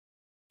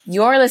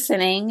You're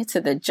listening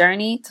to the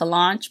Journey to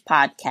Launch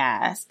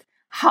podcast,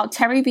 how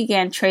Terry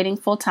began trading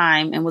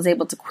full-time and was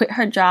able to quit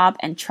her job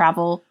and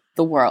travel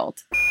the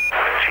world.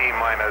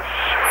 T-minus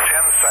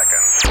 10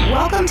 seconds.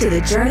 Welcome to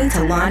the Journey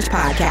to Launch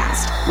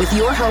podcast with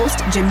your host,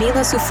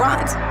 Jamila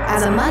Souffrant.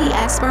 As a money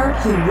expert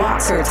who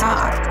walks her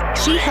talk,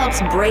 she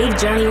helps brave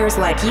journeyers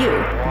like you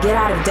get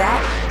out of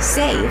debt,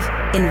 save,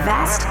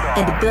 invest,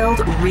 and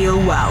build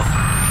real wealth.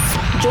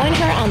 Join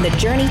her on the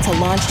journey to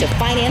launch to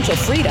financial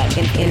freedom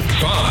in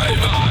 5,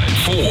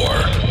 4,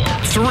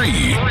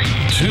 3,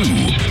 2,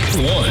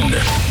 1.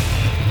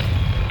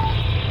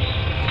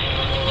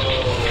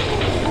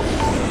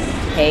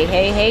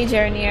 Hey,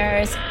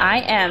 journeyers.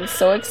 I am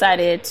so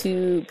excited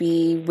to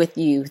be with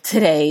you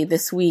today,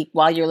 this week,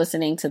 while you're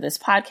listening to this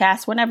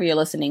podcast, whenever you're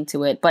listening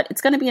to it. But it's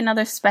going to be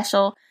another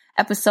special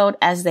episode,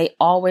 as they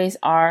always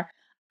are.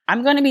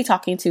 I'm going to be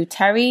talking to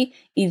Terry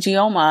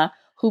Ijeoma,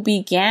 who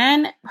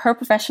began her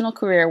professional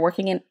career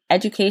working in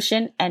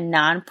education and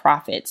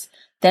nonprofits.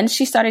 Then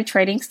she started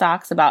trading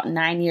stocks about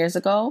 9 years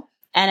ago.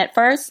 And at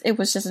first, it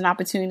was just an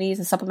opportunity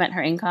to supplement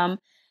her income.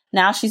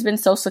 Now she's been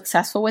so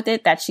successful with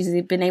it that she's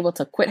been able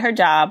to quit her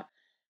job,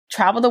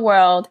 travel the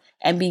world,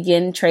 and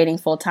begin trading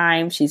full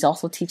time. She's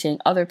also teaching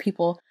other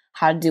people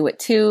how to do it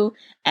too.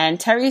 And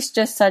Terry's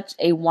just such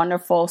a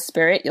wonderful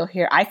spirit. You'll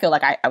hear, I feel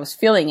like I was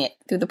feeling it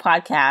through the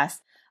podcast.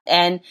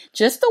 And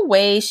just the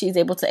way she's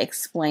able to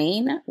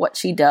explain what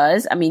she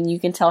does, I mean, you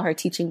can tell her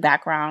teaching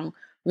background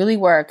really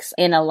works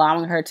in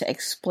allowing her to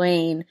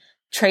explain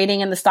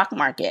trading in the stock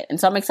market. And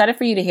so I'm excited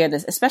for you to hear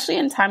this, especially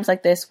in times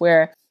like this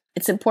where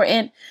it's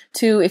important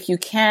to, if you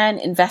can,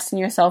 invest in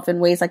yourself in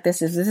ways like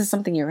this. If this is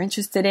something you're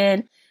interested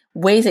in,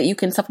 ways that you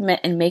can supplement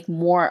and make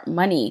more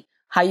money,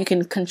 how you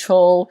can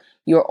control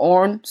your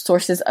own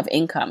sources of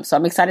income. So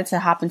I'm excited to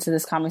hop into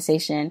this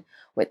conversation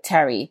with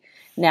Terry.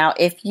 Now,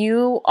 if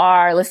you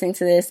are listening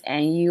to this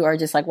and you are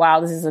just like, wow,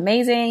 this is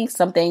amazing,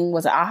 something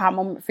was an aha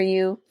moment for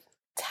you,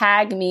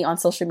 tag me on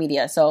social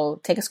media.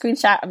 So take a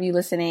screenshot of you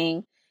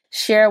listening,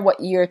 share what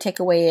your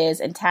takeaway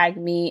is, and tag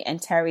me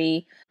and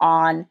Terry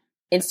on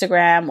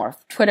Instagram or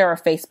Twitter or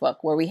Facebook,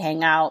 where we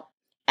hang out,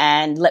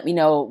 and let me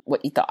know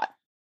what you thought.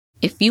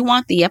 If you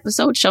want the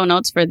episode show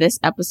notes for this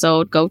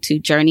episode, go to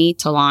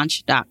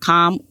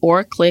journeytolaunch.com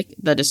or click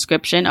the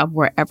description of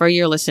wherever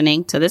you're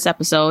listening to this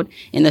episode.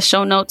 In the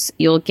show notes,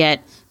 you'll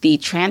get the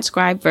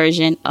transcribed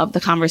version of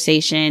the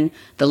conversation,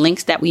 the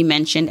links that we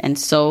mentioned, and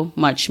so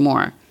much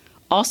more.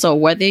 Also,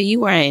 whether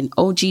you are an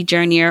OG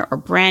journeyer or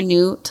brand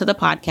new to the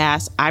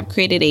podcast, I've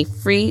created a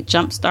free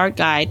jumpstart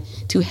guide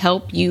to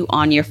help you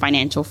on your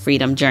financial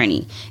freedom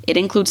journey. It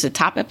includes the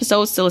top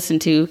episodes to listen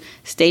to,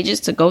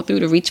 stages to go through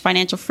to reach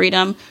financial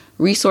freedom,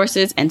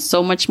 resources, and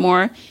so much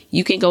more.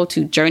 You can go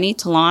to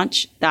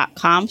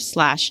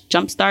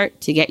journeytolaunch.com/jumpstart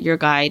to get your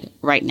guide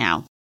right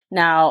now.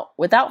 Now,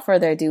 without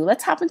further ado,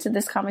 let's hop into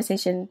this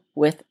conversation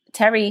with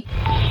Terry.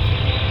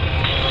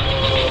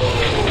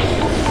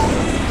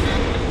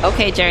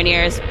 Okay,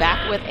 journeyers,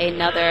 back with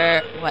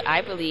another, what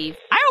I believe,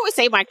 I always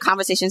say my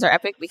conversations are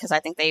epic because I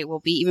think they will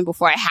be, even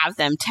before I have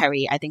them,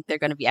 Terry, I think they're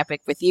going to be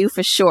epic with you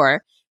for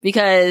sure.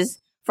 Because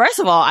first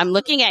of all, I'm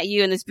looking at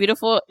you in this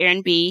beautiful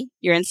Airbnb.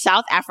 You're in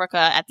South Africa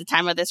at the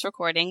time of this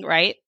recording,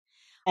 right?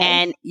 Okay.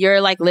 And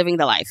you're like living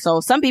the life.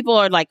 So some people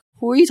are like,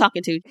 who are you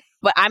talking to?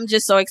 But I'm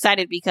just so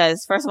excited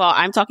because first of all,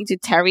 I'm talking to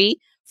Terry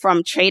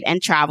from Trade and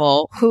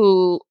Travel,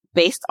 who,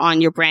 based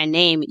on your brand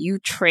name, you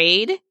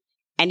trade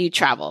and you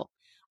travel.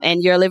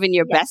 And you're living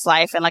your best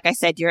life. And like I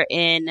said, you're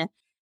in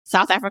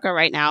South Africa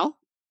right now,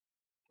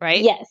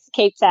 right? Yes,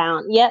 Cape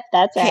Town. Yep,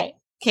 that's right.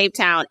 Cape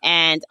Town.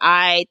 And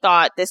I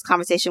thought this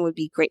conversation would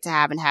be great to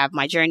have and have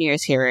my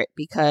journeyers hear it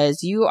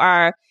because you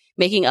are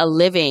making a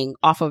living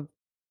off of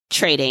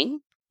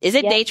trading. Is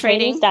it day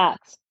trading?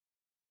 Stocks.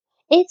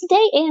 It's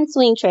day and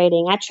swing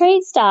trading. I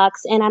trade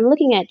stocks and I'm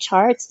looking at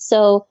charts.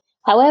 So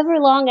however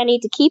long I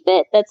need to keep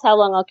it, that's how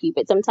long I'll keep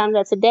it. Sometimes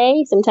that's a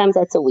day, sometimes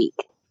that's a week.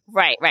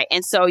 Right.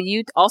 And so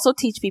you also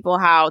teach people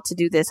how to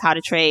do this, how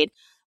to trade,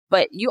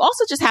 but you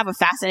also just have a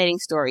fascinating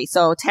story.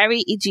 So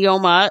Terry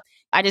Ijeoma,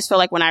 I just feel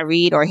like when I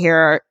read or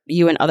hear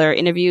you in other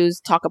interviews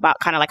talk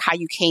about kind of like how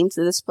you came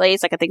to this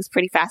place, like I think it's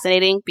pretty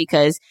fascinating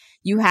because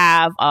you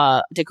have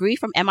a degree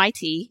from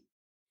MIT.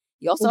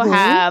 You also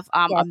have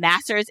a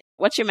master's.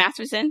 What's your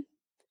master's in?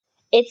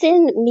 It's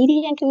in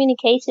media and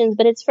communications,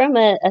 but it's from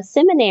a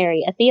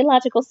seminary, a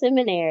theological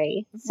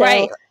seminary. So,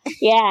 right.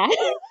 Yeah.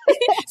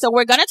 So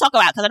we're going to talk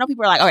about, because I know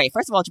people are like, all right,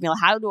 first of all, Jamila,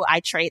 how do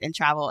I trade and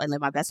travel and live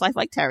my best life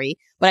like Terry?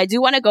 But I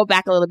do want to go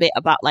back a little bit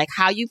about like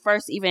how you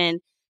first even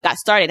got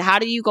started. How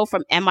do you go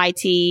from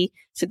MIT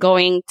to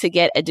going to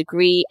get a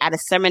degree at a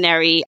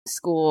seminary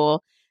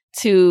school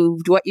to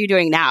what you're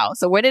doing now?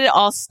 So where did it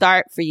all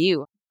start for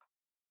you?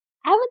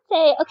 I would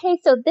say, okay,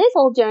 so this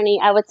whole journey,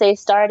 I would say,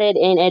 started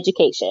in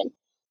education.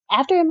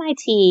 After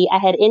MIT, I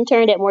had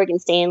interned at Morgan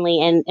Stanley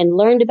and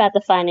learned about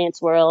the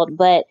finance world,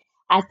 but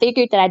I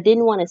figured that I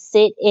didn't want to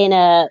sit in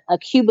a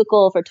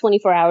cubicle for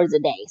 24 hours a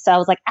day. So I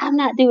was like, I'm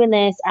not doing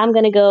this. I'm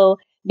going to go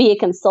be a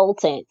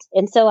consultant.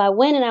 And so I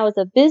went and I was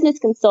a business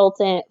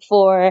consultant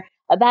for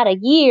about a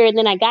year. And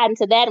then I got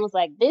into that and was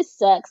like, this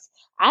sucks.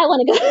 I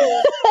want to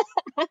go,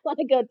 I want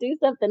to go do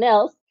something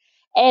else.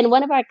 And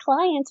one of our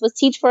clients was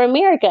Teach for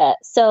America.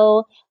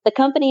 So the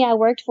company I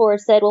worked for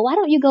said, well, why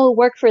don't you go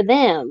work for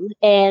them?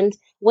 And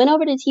went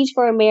over to Teach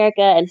for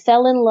America and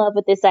fell in love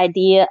with this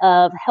idea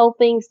of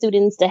helping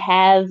students to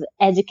have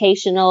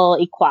educational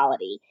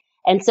equality.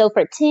 And so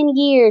for 10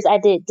 years, I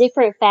did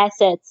different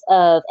facets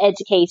of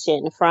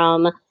education,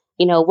 from,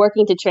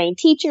 working to train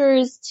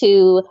teachers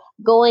to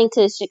going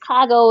to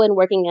Chicago and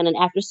working in an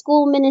after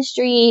school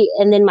ministry.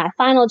 And then my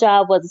final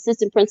job was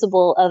assistant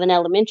principal of an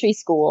elementary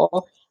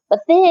school. But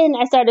then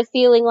I started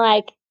feeling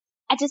like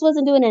I just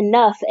wasn't doing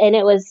enough, and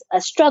it was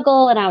a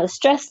struggle, and I was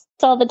stressed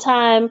all the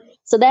time.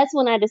 So that's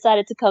when I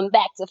decided to come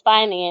back to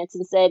finance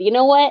and said, you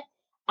know what?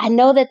 I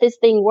know that this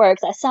thing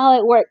works. I saw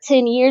it work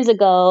 10 years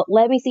ago.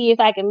 Let me see if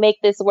I can make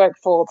this work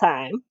full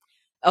time.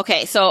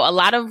 Okay, so a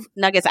lot of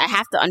nuggets I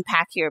have to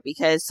unpack here,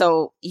 because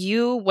so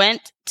you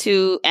went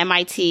to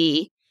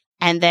MIT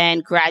and then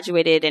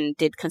graduated and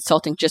did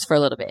consulting just for a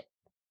little bit,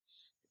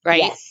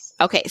 right? Yes.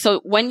 Okay, so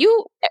when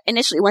you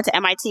initially went to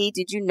MIT,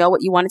 did you know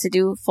what you wanted to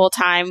do full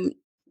time?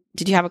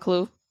 Did you have a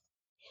clue?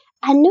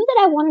 I knew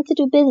that I wanted to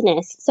do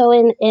business. So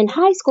in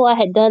high school, I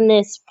had done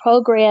this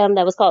program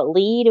that was called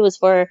LEAD. It was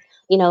for,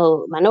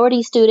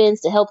 minority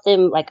students to help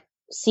them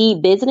see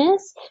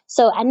business.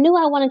 So I knew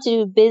I wanted to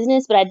do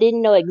business, but I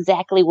didn't know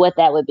exactly what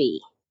that would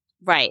be.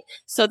 Right.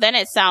 So then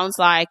it sounds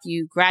like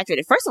you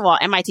graduated. First of all,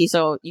 MIT,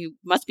 so you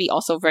must be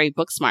also very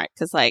book smart,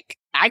 because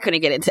I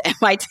couldn't get into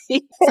MIT.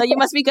 So you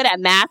must be good at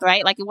math,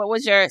 right? What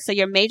was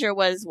your major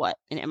was what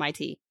in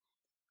MIT?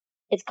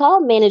 It's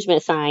called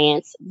management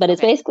science, but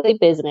it's basically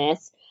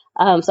business.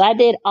 So I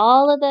did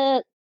all of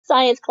the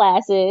science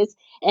classes,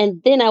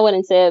 and then I went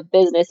into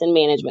business and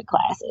management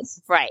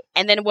classes. Right.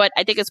 And then what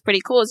I think is pretty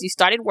cool is you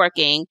started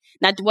working.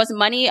 Now, was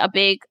money a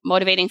big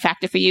motivating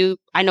factor for you?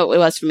 I know it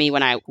was for me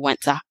when I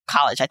went to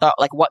college. I thought,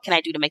 what can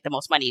I do to make the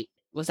most money?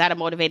 Was that a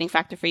motivating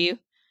factor for you?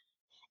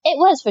 It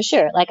was, for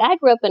sure. I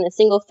grew up in a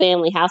single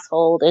family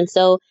household. And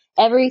so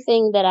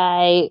everything that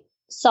I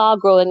saw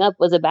growing up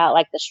was about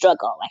the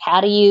struggle.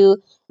 How do you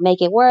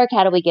make it work?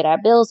 How do we get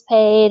our bills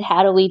paid?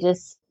 How do we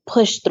just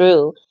push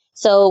through?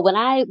 So when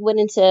I went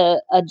into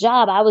a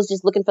job, I was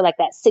just looking for that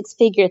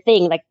 6-figure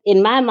thing.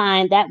 In my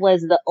mind, that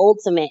was the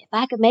ultimate. If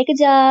I could make a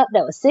job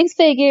that was 6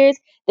 figures,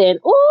 then,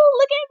 ooh,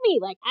 look at me.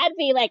 I'd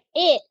be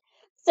it.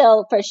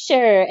 So for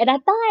sure. And I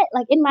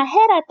thought, in my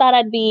head, I thought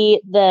I'd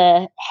be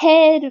the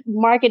head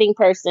marketing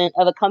person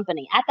of a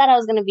company. I thought I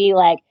was going to be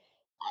I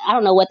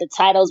don't know what the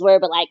titles were,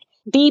 but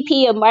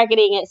VP of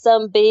marketing at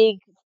some big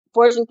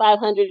Fortune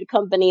 500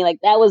 company.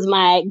 That was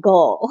my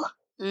goal.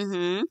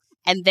 Mm-hmm.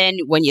 And then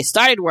when you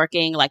started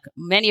working,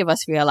 many of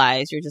us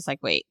realized, you're just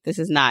wait, this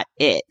is not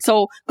it.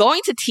 So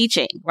going to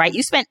teaching, right?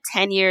 You spent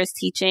 10 years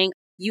teaching.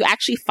 You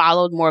actually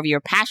followed more of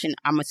your passion,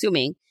 I'm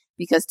assuming,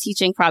 because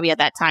teaching probably at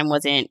that time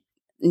wasn't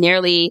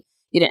nearly,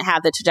 you didn't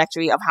have the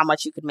trajectory of how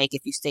much you could make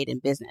if you stayed in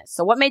business.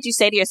 So what made you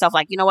say to yourself,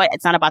 you know what?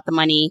 It's not about the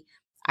money.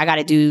 I got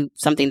to do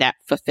something that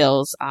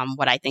fulfills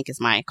what I think is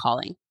my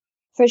calling.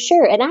 For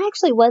sure. And I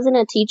actually wasn't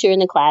a teacher in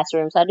the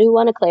classroom. So I do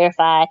want to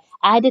clarify,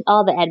 I did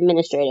all the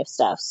administrative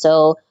stuff.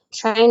 So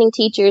training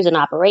teachers and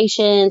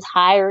operations,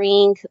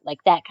 hiring,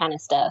 that kind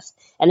of stuff.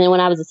 And then when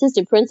I was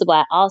assistant principal,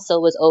 I also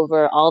was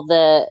over all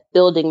the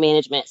building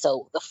management.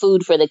 So the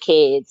food for the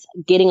kids,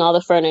 getting all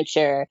the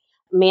furniture,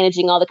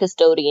 managing all the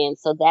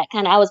custodians. So that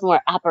I was more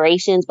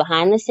operations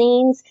behind the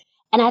scenes.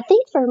 And I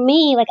think for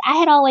me, I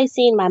had always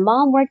seen my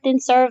mom worked in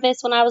service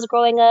when I was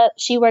growing up.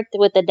 She worked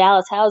with the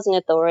Dallas Housing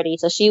Authority.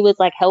 So she was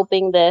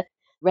helping the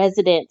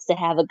residents to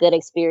have a good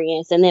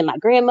experience. And then my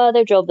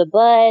grandmother drove the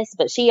bus,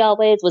 but she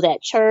always was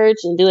at church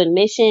and doing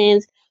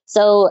missions.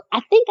 So I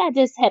think I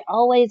just had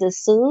always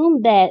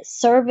assumed that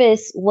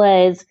service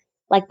was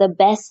the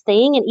best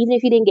thing. And even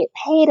if you didn't get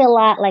paid a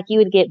lot, you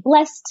would get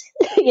blessed,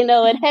 in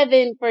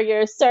heaven for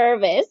your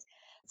service.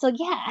 So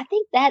yeah, I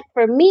think that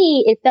for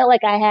me, it felt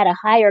like I had a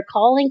higher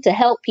calling to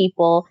help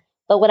people.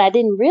 But what I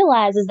didn't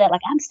realize is that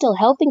I'm still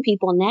helping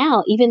people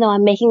now, even though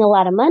I'm making a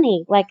lot of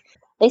money.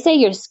 They say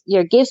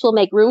your gifts will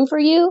make room for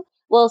you.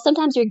 Well,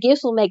 sometimes your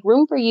gifts will make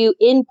room for you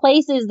in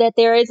places that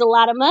there is a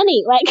lot of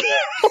money.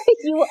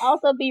 You will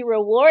also be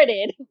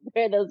rewarded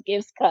where those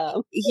gifts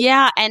come.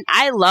 Yeah. And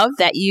I love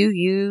that you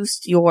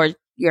used your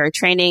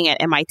training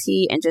at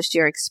MIT and just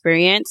your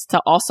experience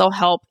to also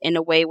help in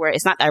a way where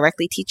it's not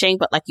directly teaching,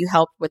 but you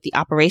help with the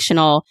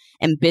operational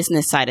and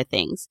business side of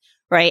things.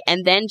 Right.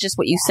 And then just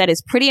what you said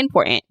is pretty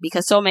important,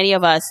 because so many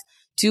of us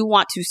do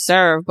want to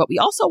serve, but we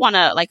also want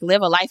to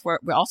live a life where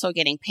we're also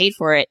getting paid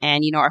for it.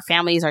 And, our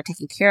families are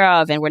taken care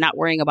of and we're not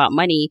worrying about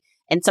money.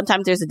 And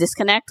sometimes there's a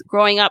disconnect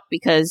growing up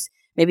because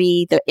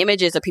maybe the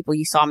images of people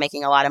you saw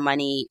making a lot of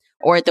money,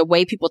 or the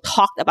way people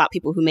talked about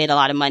people who made a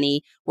lot of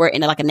money, were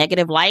in a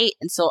negative light.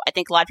 And so I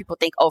think a lot of people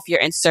think, if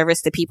you're in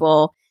service to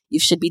people, you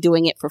should be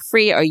doing it for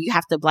free, or you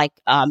have to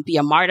be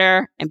a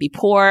martyr and be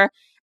poor.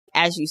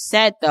 As you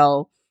said,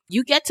 though,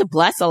 you get to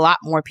bless a lot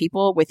more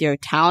people with your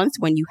talents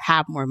when you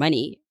have more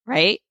money.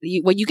 Right?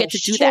 When you get to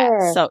do that.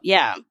 So,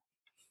 yeah.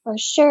 For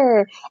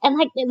sure. And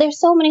like, there's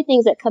so many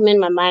things that come in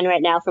my mind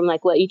right now from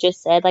like what you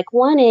just said. Like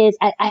one is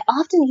I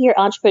often hear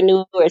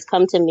entrepreneurs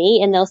come to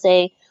me and they'll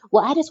say,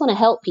 well, I just want to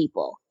help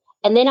people.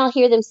 And then I'll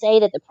hear them say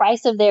that the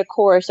price of their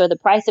course or the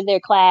price of their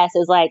class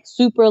is like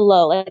super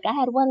low. Like I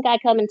had one guy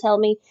come and tell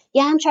me,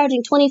 yeah, I'm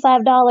charging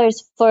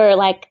 $25 for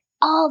like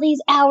all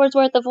these hours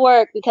worth of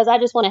work because I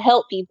just want to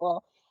help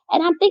people.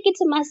 And I'm thinking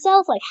to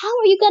myself, like, how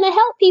are you going to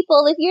help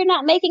people if you're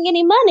not making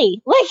any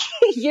money?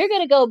 Like, you're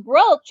going to go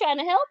broke trying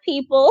to help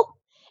people,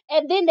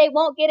 and then they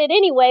won't get it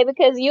anyway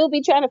because you'll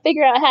be trying to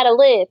figure out how to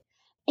live.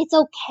 It's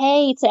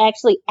okay to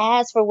actually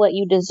ask for what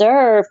you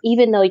deserve,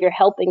 even though you're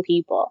helping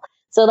people.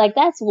 So, like,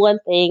 that's one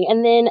thing.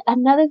 And then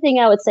another thing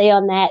I would say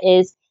on that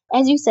is,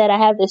 as you said, I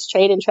have this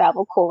trade and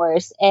travel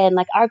course, and,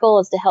 like, our goal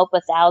is to help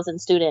 1,000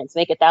 students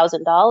make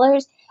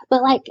 $1,000.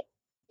 But, like,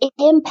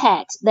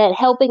 impact that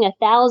helping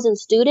 1,000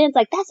 students,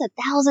 like that's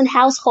 1,000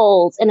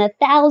 households and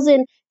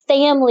 1,000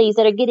 families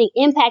that are getting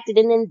impacted,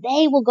 and then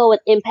they will go and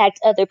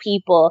impact other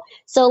people.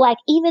 So like,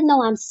 even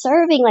though I'm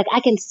serving, like I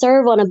can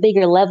serve on a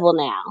bigger level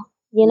now,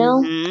 you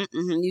know? Mm-hmm,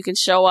 mm-hmm. You can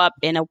show up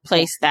in a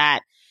place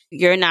that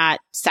you're not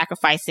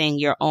sacrificing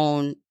your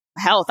own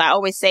health. I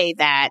always say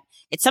that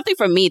it's something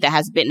for me that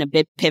has been a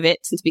big pivot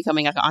since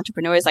becoming like an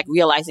entrepreneur, is like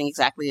realizing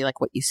exactly like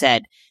what you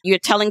said. You're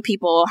telling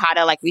people how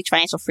to like reach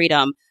financial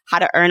freedom, how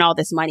to earn all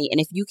this money. And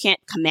if you can't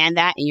command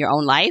that in your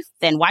own life,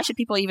 then why should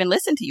people even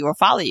listen to you or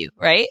follow you?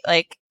 Right?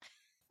 Like,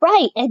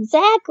 right.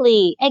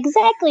 Exactly.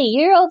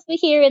 You're over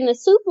here in the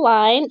soup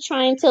line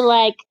trying to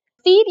like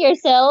feed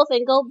yourself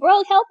and go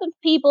broke helping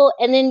people.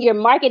 And then your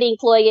marketing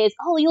ploy is,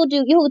 oh, you'll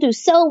do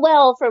so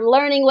well from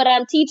learning what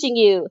I'm teaching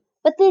you.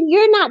 But then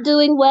you're not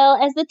doing well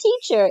as the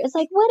teacher. It's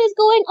like, what is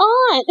going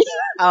on?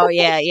 Oh,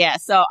 yeah, yeah.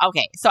 So,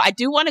 okay. So I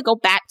do want to go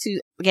back to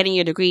getting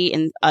your degree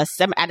in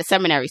at a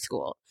seminary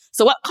school.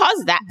 So what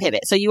caused that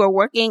pivot? So you were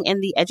working in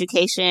the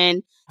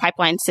education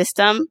pipeline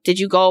system. Did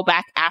you go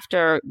back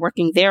after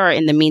working there, or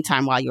in the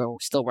meantime while you were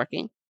still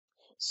working?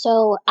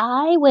 So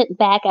I went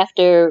back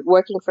after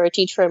working for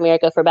Teach for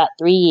America for about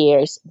 3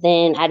 years.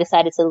 Then I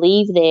decided to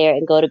leave there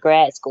and go to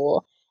grad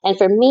school. And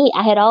for me,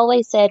 I had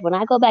always said, when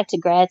I go back to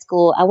grad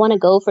school, I want to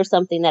go for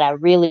something that I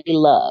really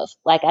love.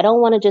 Like, I don't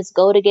want to just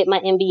go to get my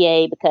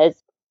MBA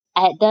because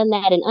I had done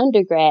that in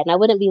undergrad and I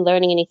wouldn't be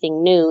learning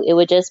anything new. It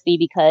would just be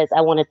because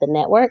I wanted the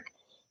network.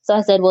 So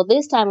I said, well,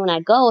 this time when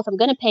I go, if I'm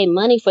going to pay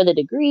money for the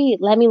degree,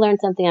 let me learn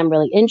something I'm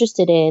really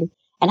interested in.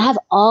 And I've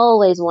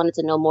always wanted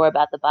to know more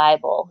about the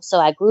Bible. So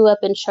I grew up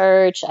in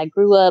church. I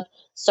grew up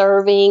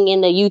serving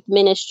in the youth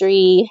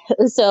ministry.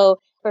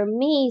 So for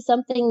me,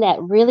 something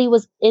that really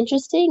was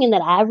interesting and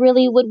that I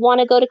really would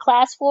want to go to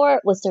class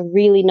for was to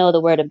really know the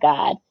Word of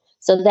God.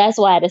 So that's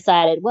why I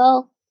decided,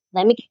 well,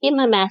 let me get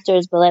my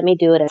master's, but let me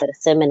do it at a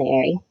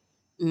seminary.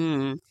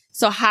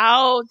 So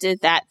how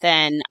did that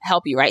then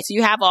help you, right? So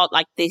you have all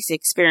like these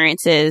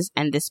experiences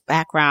and this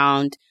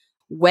background.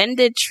 When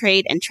did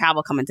trade and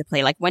travel come into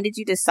play? Like, when did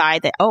you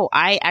decide that, oh,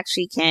 I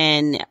actually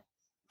can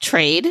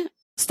trade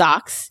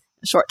stocks,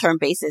 short-term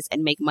basis,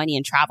 and make money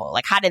and travel?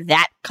 Like, how did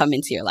that come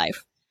into your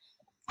life?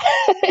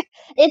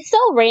 It's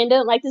so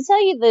random. Like, to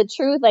tell you the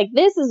truth, like,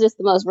 this is just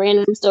the most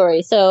random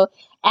story. So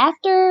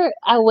after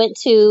I went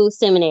to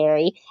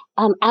seminary,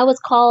 I was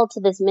called to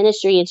this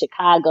ministry in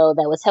Chicago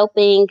that was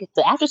helping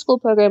the after school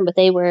program, but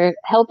they were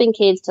helping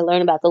kids to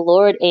learn about the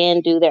Lord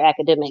and do their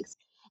academics.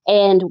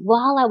 And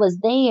while I was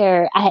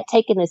there, I had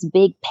taken this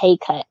big pay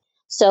cut.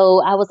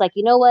 So I was like,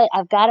 you know what?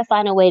 I've got to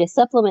find a way to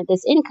supplement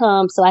this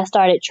income. So I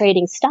started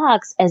trading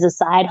stocks as a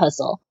side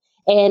hustle.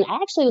 And I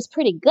actually was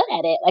pretty good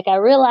at it. Like, I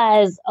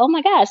realized, oh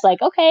my gosh,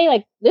 like, okay,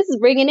 like this is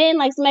bringing in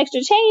like some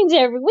extra change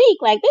every week.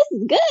 Like, this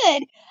is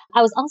good.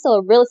 I was also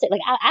a real estate,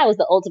 like I was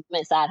the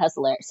ultimate side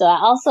hustler. So I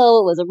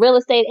also was a real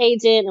estate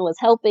agent and was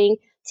helping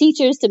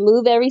teachers to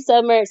move every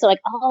summer. So like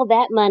all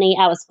that money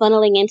I was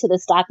funneling into the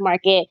stock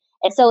market.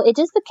 And so it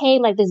just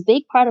became like this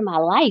big part of my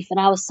life. And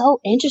I was so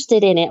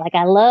interested in it. Like,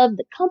 I loved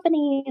the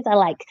companies. I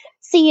like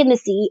seeing the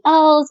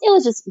CEOs. It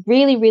was just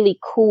really, really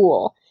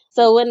cool.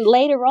 So when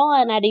later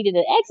on I needed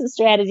an exit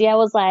strategy, I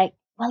was like,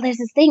 well, there's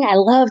this thing I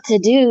love to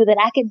do that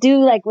I could do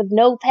like with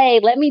no pay.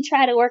 Let me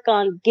try to work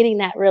on getting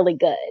that really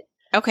good.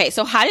 Okay.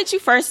 So how did you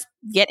first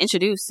get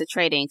introduced to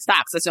trading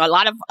stocks? So a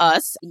lot of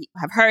us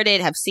have heard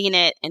it, have seen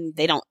it, and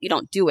you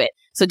don't do it.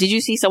 So did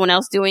you see someone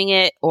else doing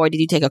it, or did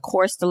you take a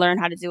course to learn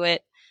how to do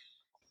it?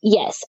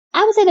 Yes,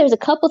 I would say there's a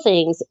couple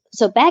things.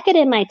 So back at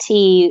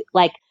MIT,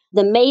 like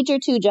the major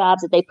two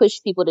jobs that they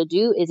push people to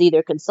do is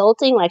either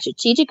consulting, like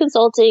strategic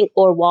consulting,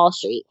 or Wall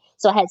Street.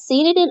 So I had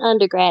seen it in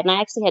undergrad, and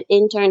I actually had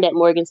interned at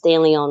Morgan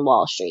Stanley on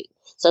Wall Street.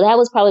 So that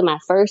was probably my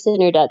first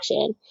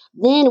introduction.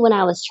 Then when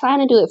I was trying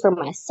to do it for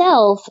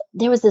myself,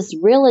 there was this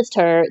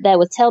realtor that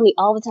would tell me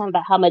all the time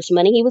about how much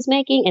money he was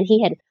making, and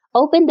he had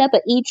opened up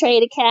an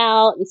E-Trade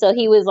account. And so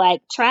he was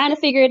like trying to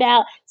figure it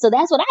out. So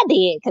that's what I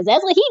did, because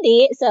that's what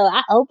he did. So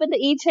I opened the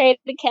E-Trade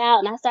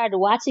account and I started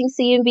watching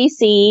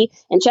CNBC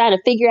and trying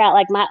to figure out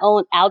like my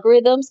own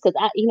algorithms, because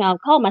I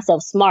call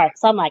myself smart.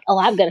 So I'm like, oh,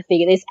 I'm going to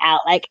figure this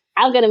out. Like,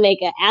 I'm going to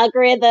make an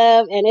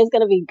algorithm and it's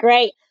going to be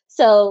great.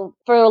 So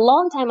for a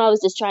long time, I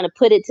was just trying to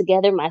put it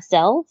together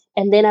myself.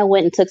 And then I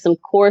went and took some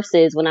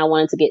courses when I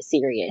wanted to get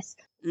serious.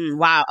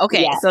 Wow.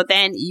 Okay. Yeah. So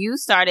then you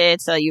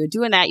started, so you were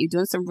doing that, you're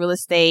doing some real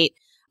estate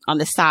on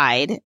the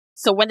side.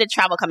 So when did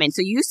travel come in?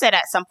 So you said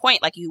at some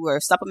point, like you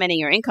were supplementing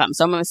your income.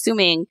 So I'm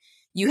assuming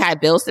you had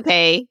bills to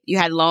pay, you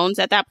had loans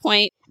at that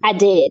point. I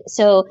did.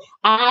 So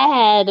I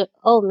had,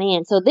 oh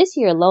man, so this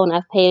year alone,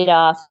 I've paid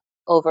off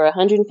over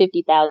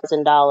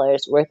 $150,000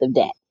 worth of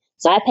debt.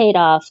 So I paid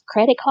off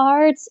credit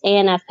cards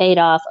and I've paid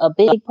off a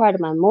big part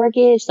of my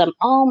mortgage. So I'm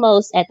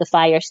almost at the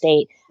fire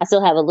state. I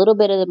still have a little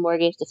bit of the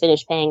mortgage to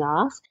finish paying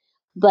off.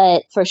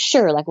 But for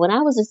sure, like when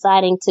I was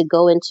deciding to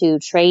go into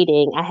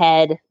trading, I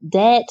had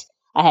debt,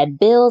 I had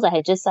bills, I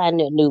had just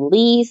signed a new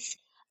lease.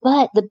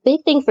 But the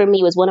big thing for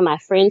me was one of my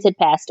friends had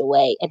passed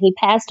away, and he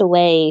passed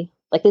away.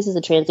 Like this is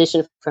a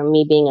transition from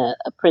me being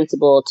a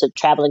principal to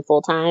traveling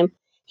full time.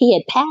 He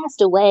had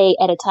passed away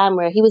at a time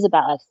where he was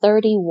about like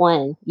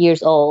 31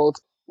 years old.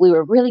 We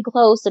were really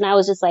close, and I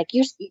was just like,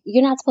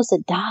 you're not supposed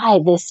to die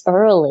this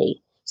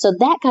early. So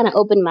that kind of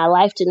opened my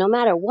life to no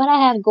matter what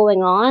I have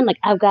going on, like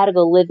I've got to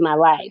go live my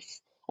life.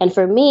 And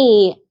for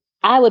me,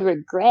 I would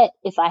regret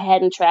if I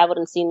hadn't traveled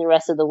and seen the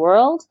rest of the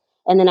world.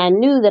 And then I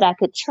knew that I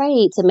could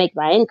trade to make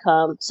my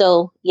income.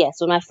 So yes,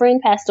 when my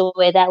friend passed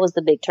away, that was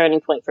the big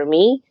turning point for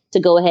me to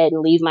go ahead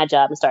and leave my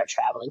job and start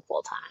traveling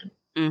full time.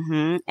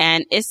 Mm-hmm.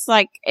 And it's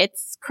like,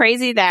 it's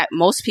crazy that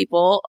most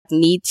people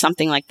need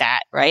something like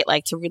that, right?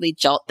 Like to really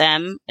jolt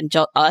them and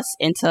jolt us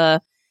into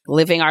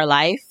living our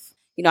life.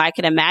 You know, I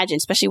can imagine,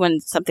 especially when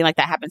something like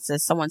that happens to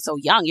someone so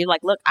young, you're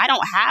like, look, I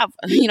don't have,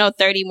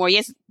 30 more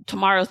years.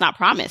 Tomorrow's not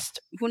promised.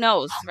 Who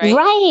knows,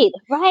 right?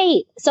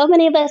 Right. So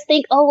many of us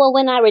think, oh, well,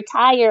 when I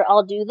retire,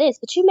 I'll do this,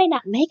 but you may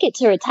not make it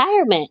to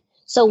retirement.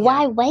 So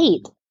why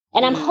wait?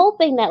 And I'm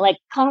hoping that like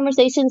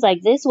conversations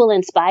like this will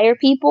inspire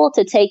people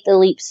to take the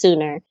leap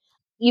sooner.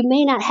 You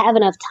may not have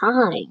enough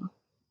time.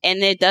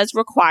 And it does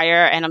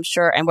require, and I'm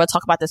sure, and we'll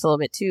talk about this a little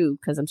bit too,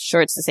 because I'm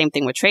sure it's the same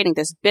thing with trading.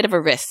 There's a bit of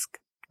a risk,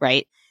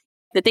 right?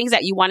 The things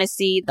that you want to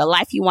see, the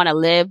life you want to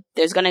live,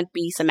 there's going to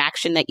be some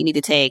action that you need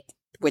to take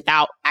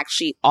without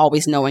actually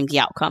always knowing the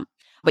outcome.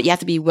 But you have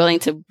to be willing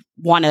to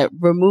want to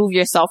remove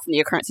yourself from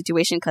your current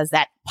situation because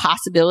that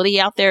possibility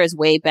out there is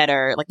way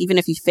better. Like even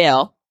if you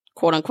fail,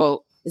 quote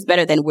unquote, is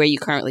better than where you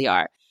currently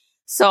are.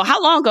 So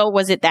how long ago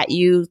was it that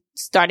you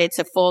started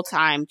to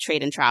full-time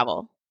trade and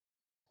travel?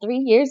 3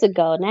 years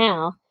ago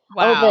now.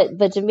 Wow. Oh,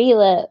 but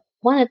Jamila,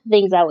 one of the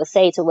things I would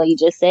say to what you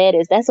just said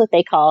is that's what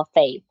they call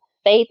faith.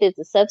 Faith is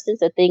the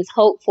substance of things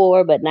hoped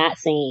for but not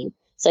seen.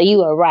 So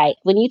you are right.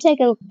 When you take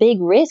a big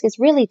risk, it's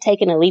really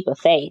taking a leap of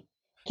faith.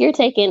 You're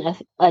taking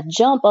a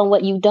jump on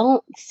what you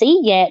don't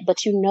see yet,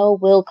 but you know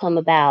will come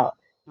about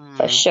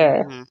for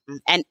sure. Mm-hmm.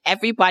 And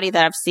everybody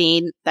that I've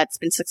seen that's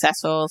been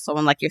successful,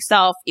 someone like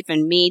yourself,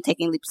 even me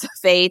taking leaps of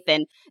faith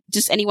and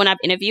just anyone I've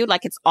interviewed,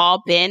 like it's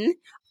all been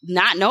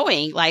not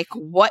knowing like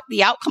what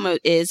the outcome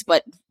is,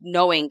 but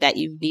knowing that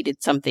you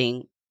needed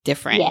something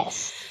different.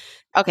 Yes.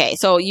 Okay.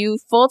 So you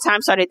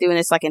full-time started doing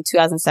this like in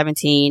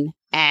 2017.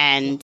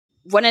 And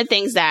one of the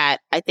things that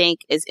I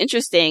think is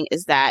interesting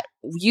is that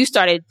you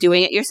started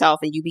doing it yourself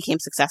and you became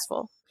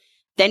successful.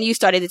 Then you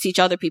started to teach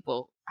other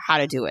people how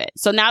to do it.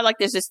 So now like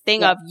there's this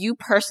thing of you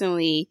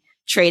personally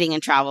trading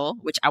and travel,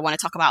 which I want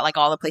to talk about like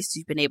all the places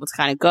you've been able to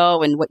kind of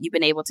go and what you've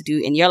been able to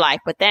do in your life.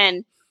 But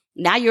then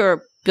now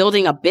you're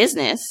building a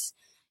business,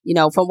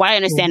 from what I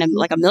understand,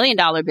 like $1 million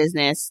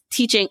business,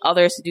 teaching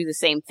others to do the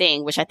same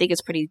thing, which I think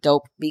is pretty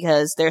dope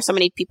because there are so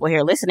many people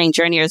here listening,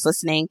 journeyers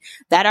listening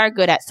that are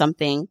good at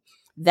something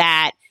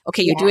that,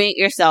 okay, you're doing it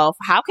yourself.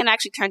 How can I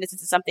actually turn this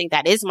into something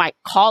that is my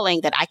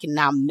calling that I can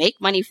now make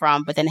money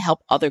from, but then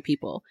help other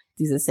people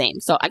do the same?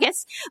 So I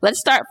guess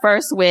let's start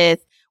first with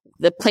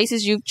the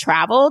places you've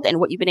traveled and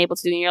what you've been able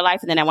to do in your life.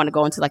 And then I want to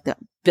go into like the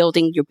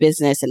building your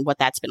business and what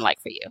that's been like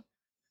for you.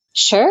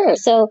 Sure.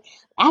 So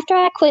after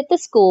I quit the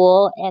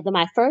school,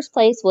 my first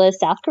place was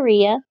South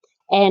Korea.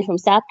 And from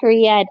South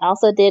Korea, I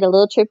also did a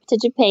little trip to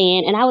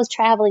Japan, and I was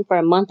traveling for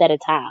a month at a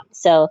time.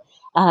 So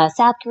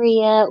South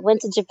Korea,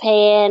 went to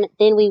Japan,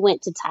 then we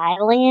went to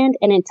Thailand.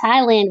 And in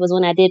Thailand was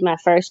when I did my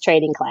first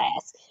trading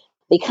class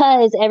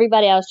because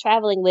everybody I was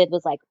traveling with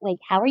was like, wait,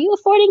 how are you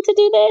affording to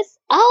do this?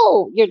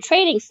 Oh, you're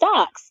trading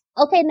stocks.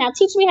 Okay, now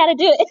teach me how to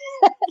do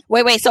it.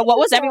 Wait. So what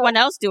was everyone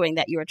else doing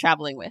that you were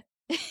traveling with?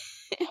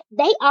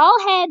 They all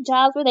had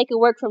jobs where they could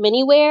work from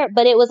anywhere,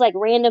 but it was like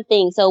random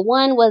things. So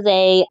one was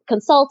a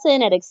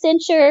consultant at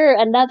Accenture.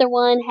 Another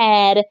one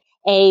had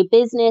a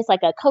business,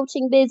 like a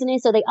coaching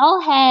business. So they all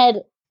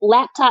had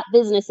laptop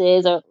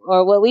businesses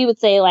or what we would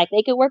say, like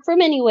they could work from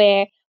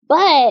anywhere,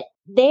 but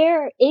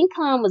their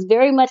income was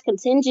very much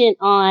contingent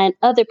on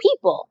other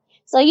people.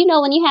 So,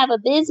 when you have a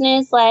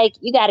business, like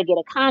you got to get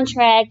a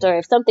contract, or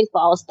if something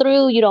falls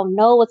through, you don't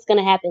know what's going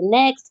to happen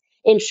next.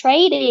 In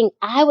trading,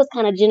 I was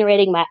kind of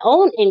generating my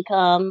own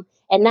income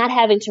and not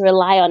having to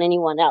rely on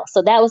anyone else.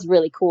 So that was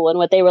really cool. And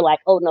what they were like,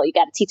 oh no, you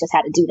got to teach us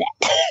how to do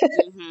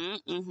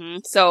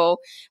that. So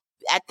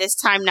at this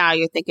time now,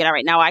 you're thinking, all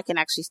right, now I can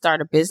actually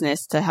start a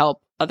business to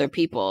help other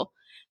people.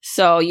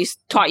 So you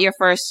taught your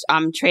first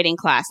trading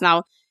class.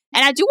 Now,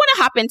 and I do want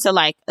to hop into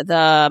like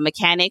the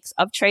mechanics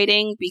of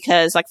trading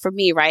because like for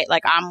me, right,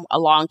 like I'm a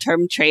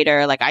long-term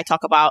trader. Like I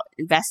talk about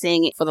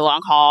investing for the long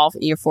haul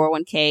in your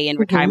 401k and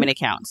retirement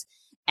accounts.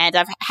 And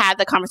I've had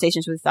the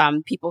conversations with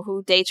people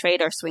who day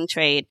trade or swing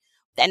trade.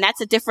 And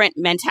that's a different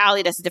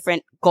mentality. That's a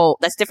different goal.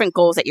 That's different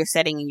goals that you're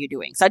setting and you're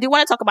doing. So I do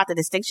want to talk about the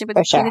distinction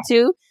between the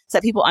two so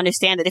that people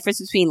understand the difference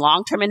between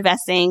long-term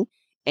investing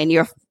and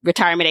your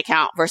retirement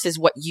account versus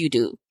what you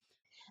do.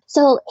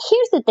 So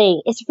here's the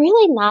thing. It's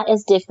really not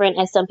as different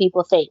as some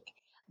people think.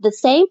 The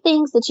same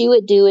things that you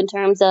would do in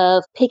terms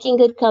of picking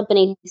good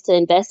companies to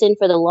invest in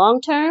for the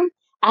long term,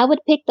 I would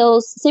pick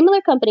those similar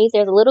companies.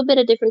 There's a little bit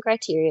of different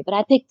criteria, but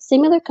I picked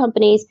similar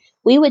companies.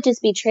 We would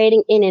just be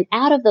trading in and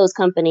out of those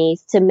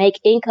companies to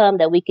make income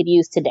that we could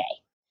use today.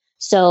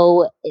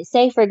 So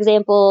say, for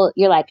example,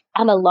 you're like,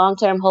 I'm a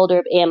long-term holder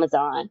of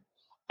Amazon.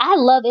 I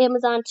love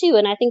Amazon too,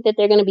 and I think that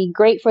they're going to be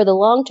great for the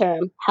long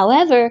term.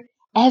 However,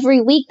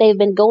 every week they've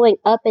been going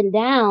up and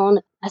down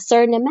a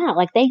certain amount.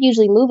 Like they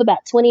usually move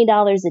about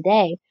 $20 a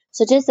day.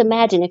 So just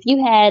imagine if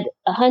you had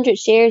 100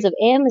 shares of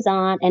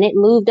Amazon and it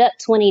moved up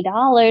 $20,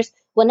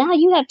 well, now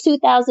you have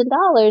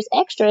 $2,000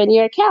 extra in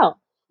your account.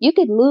 You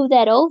could move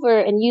that over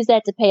and use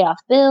that to pay off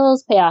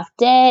bills, pay off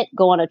debt,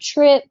 go on a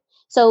trip.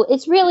 So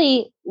it's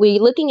really,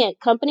 we're looking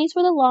at companies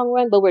for the long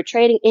run, but we're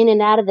trading in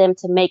and out of them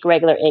to make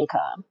regular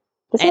income.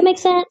 Does that make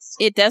sense?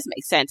 It does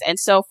make sense. And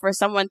so for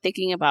someone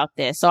thinking about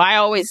this, so I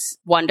always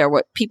wonder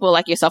what people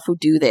like yourself who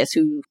do this,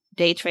 who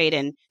day trade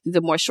and do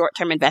the more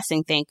short-term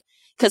investing think.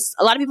 Because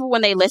a lot of people,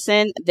 when they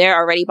listen, they're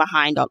already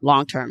behind on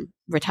long-term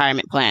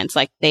retirement plans.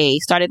 Like they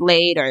started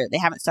late or they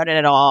haven't started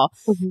at all.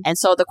 And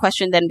so the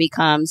question then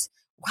becomes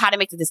how to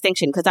make the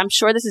distinction. Because I'm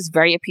sure this is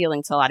very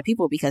appealing to a lot of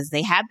people because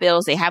they have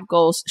bills, they have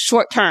goals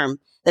short-term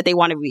that they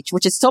want to reach,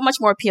 which is so much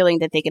more appealing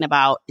than thinking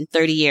about in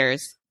 30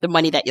 years, the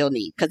money that you'll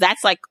need. Because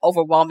that's like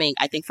overwhelming,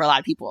 I think, for a lot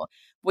of people.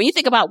 When you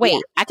think about,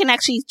 I can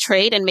actually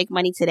trade and make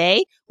money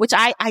today, which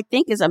I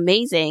think is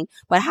amazing.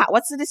 But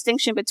what's the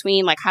distinction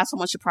between like how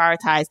someone should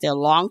prioritize their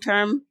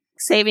long-term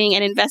saving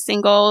and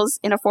investing goals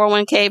in a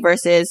 401k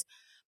versus,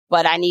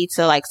 but I need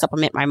to like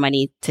supplement my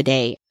money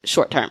today,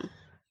 short-term?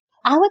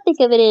 I would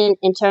think of it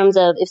in terms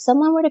of if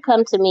someone were to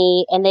come to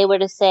me and they were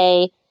to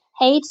say,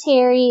 hey,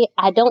 Terry,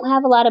 I don't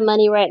have a lot of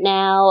money right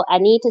now. I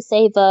need to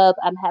save up.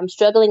 I'm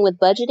struggling with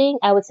budgeting.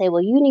 I would say,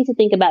 well, you need to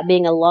think about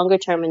being a longer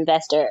term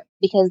investor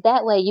because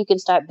that way you can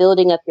start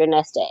building up your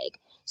nest egg.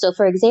 So,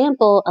 for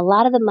example, a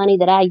lot of the money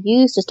that I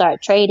used to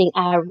start trading,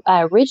 I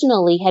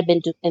originally had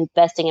been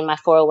investing in my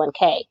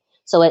 401k.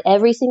 So at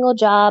every single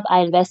job, I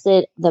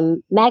invested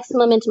the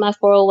maximum into my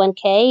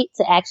 401k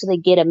to actually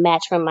get a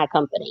match from my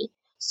company.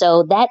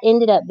 So that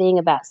ended up being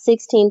about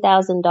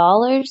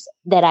 $16,000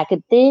 that I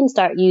could then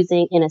start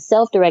using in a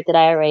self-directed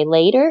IRA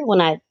later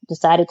when I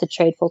decided to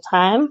trade full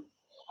time.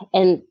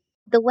 And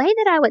the way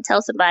that I would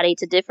tell somebody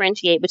to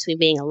differentiate between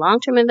being a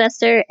long-term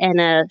investor and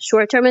a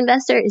short-term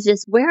investor is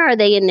just where are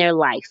they in their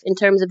life in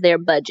terms of their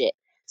budget?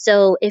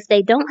 So if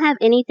they don't have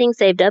anything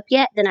saved up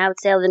yet, then I would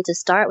tell them to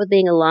start with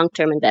being a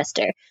long-term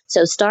investor.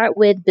 So start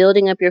with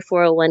building up your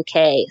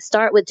 401k.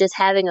 Start with just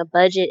having a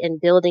budget and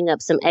building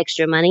up some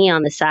extra money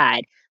on the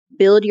side.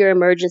 Build your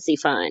emergency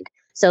fund.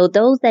 So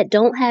those that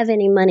don't have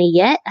any money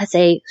yet, I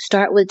say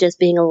start with just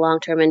being a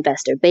long-term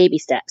investor, baby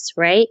steps,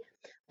 right?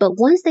 But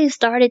once they've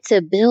started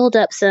to build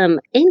up some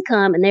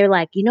income and they're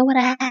like, you know what,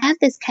 I have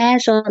this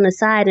cash on the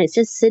side and it's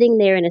just sitting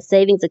there in a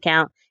savings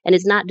account and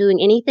it's not doing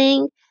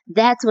anything,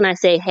 that's when I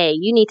say, hey,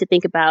 you need to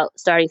think about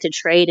starting to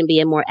trade and be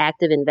a more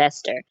active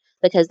investor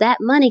because that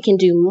money can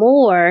do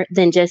more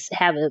than just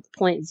have a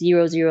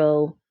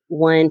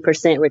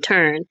 0.001%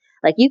 return.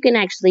 Like you can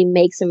actually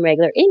make some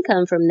regular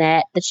income from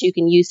that you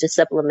can use to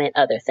supplement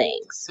other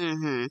things.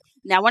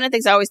 Now, one of the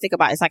things I always think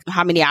about is like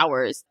how many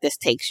hours this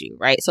takes you,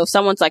 right? So if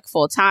someone's like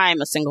full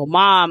time, a single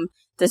mom,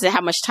 doesn't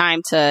have much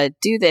time to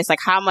do this. Like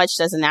how much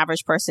does an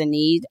average person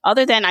need?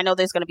 Other than I know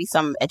there's going to be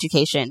some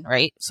education,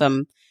 right?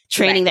 Some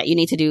training that you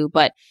need to do.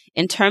 But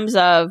in terms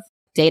of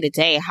day to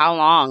day, how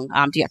long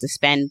do you have to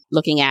spend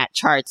looking at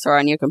charts or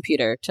on your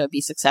computer to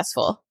be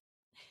successful?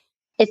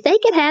 If they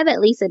could have at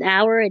least an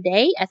hour a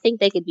day, I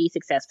think they could be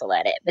successful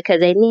at it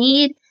because they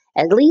need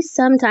at least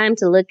some time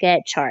to look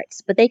at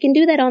charts, but they can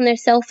do that on their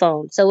cell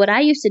phone. So what I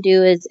used to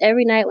do is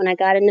every night when I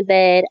got into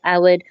bed, I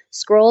would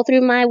scroll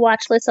through my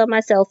watch list on my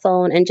cell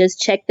phone and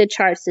just check the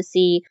charts to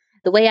see.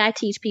 The way I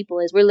teach people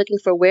is we're looking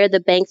for where the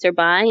banks are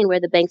buying and where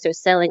the banks are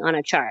selling on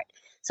a chart.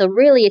 So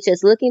really it's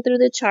just looking through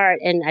the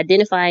chart and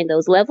identifying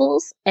those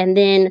levels. And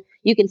then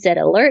you can set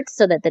alerts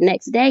so that the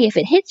next day, if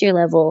it hits your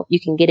level, you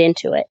can get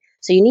into it.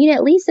 So you need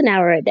at least an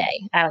hour a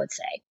day, I would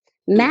say.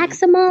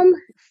 Maximum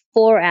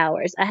 4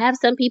 hours. I have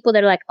some people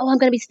that are like, oh, I'm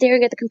going to be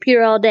staring at the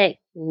computer all day.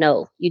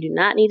 No, you do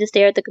not need to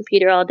stare at the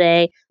computer all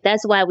day.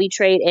 That's why we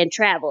trade and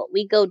travel.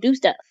 We go do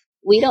stuff.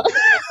 We don't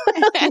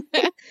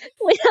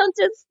we don't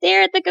just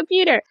stare at the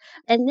computer.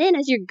 And then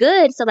as you're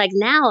good, so like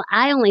now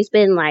I only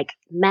spend like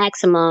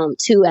maximum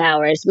 2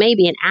 hours,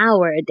 maybe an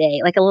hour a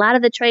day. Like a lot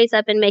of the trades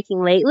I've been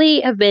making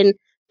lately have been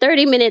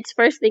 30 minutes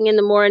first thing in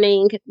the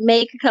morning,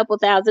 make a couple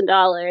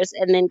 $1,000s,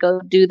 and then go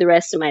do the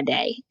rest of my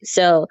day.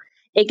 So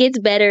it gets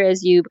better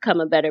as you become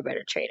a better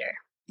trader.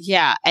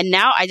 Yeah. And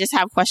now I just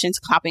have questions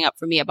popping up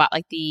for me about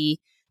like the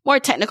more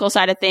technical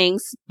side of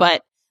things.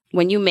 But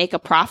when you make a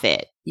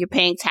profit, you're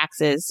paying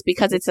taxes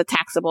because it's a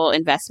taxable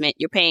investment.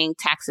 You're paying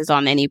taxes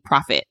on any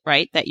profit,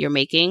 right, that you're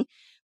making.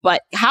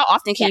 But how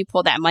often can you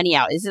pull that money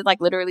out? Is it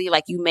like literally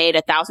like you made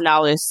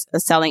 $1,000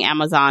 selling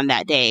Amazon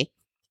that day?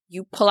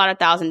 You pull out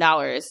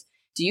 $1,000.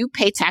 Do you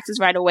pay taxes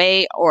right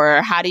away?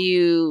 Or how do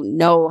you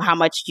know how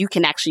much you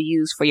can actually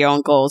use for your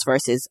own goals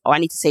versus, oh, I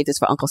need to save this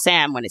for Uncle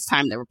Sam when it's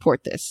time to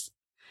report this?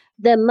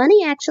 The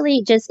money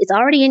actually it's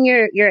already in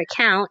your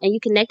account and you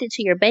connect it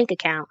to your bank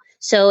account.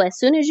 So as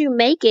soon as you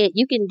make it,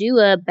 you can do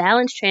a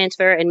balance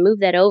transfer and move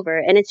that over.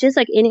 And it's just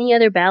like any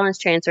other balance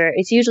transfer.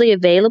 It's usually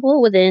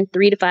available within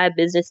 3 to 5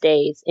 business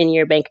days in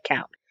your bank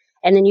account.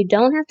 And then you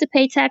don't have to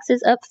pay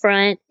taxes up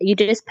front. You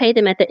just pay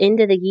them at the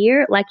end of the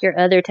year like your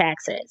other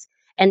taxes.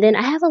 And then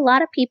I have a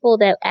lot of people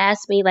that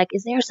ask me, like,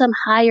 is there some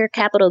higher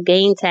capital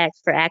gain tax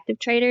for active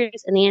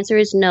traders? And the answer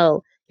is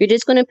no. You're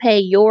just going to pay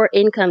your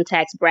income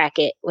tax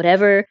bracket,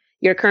 whatever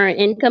your current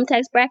income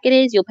tax bracket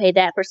is, you'll pay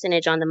that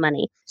percentage on the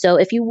money. So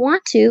if you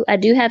want to, I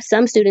do have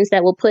some students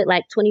that will put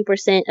like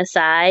 20%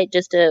 aside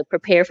just to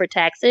prepare for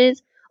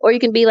taxes. Or you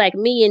can be like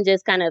me and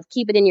just kind of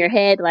keep it in your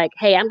head like,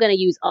 hey, I'm going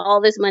to use all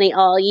this money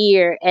all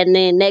year. And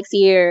then next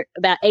year,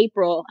 about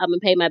April, I'm going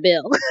to pay my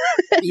bill.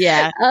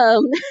 Yeah.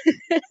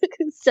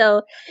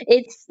 So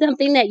it's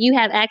something that you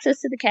have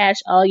access to the cash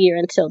all year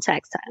until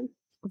tax time.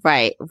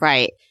 Right,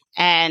 right.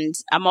 And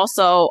I'm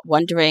also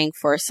wondering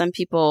for some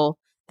people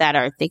that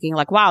are thinking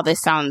like, wow,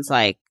 this sounds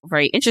like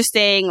very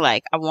interesting.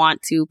 Like I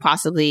want to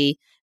possibly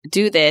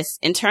do this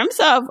in terms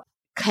of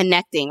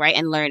connecting, right?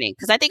 And learning.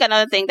 Because I think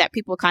another thing that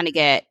people kind of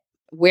get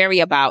wary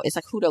about is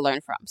like who to learn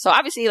from. So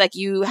obviously like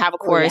you have a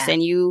course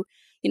and you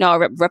know,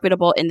 are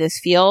reputable in this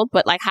field,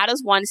 but like how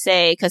does one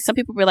say, because some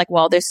people be like,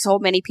 well, there's so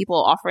many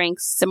people offering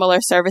similar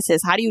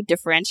services. How do you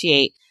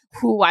differentiate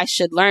who I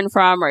should learn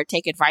from or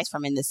take advice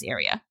from in this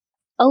area?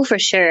 Oh, for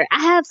sure. I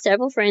have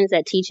several friends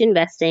that teach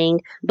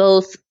investing,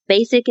 both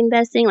basic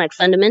investing like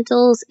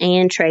fundamentals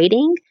and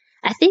trading.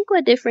 I think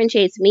what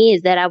differentiates me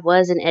is that I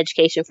was in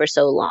education for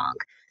so long.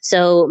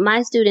 So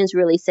my students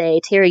really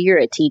say, Terry, you're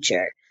a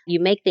teacher. You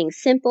make things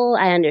simple.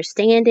 I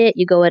understand it.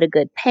 You go at a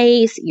good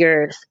pace.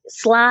 Your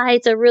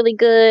slides are really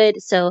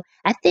good. So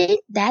I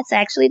think that's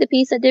actually the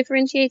piece that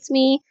differentiates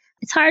me.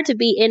 It's hard to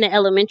be in an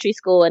elementary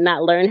school and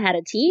not learn how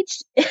to teach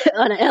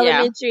on an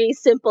elementary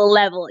simple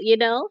level, you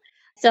know?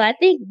 So I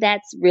think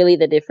that's really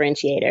the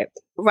differentiator.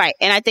 Right.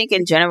 And I think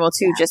in general,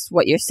 too, just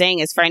what you're saying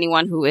is for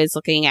anyone who is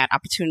looking at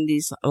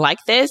opportunities like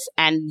this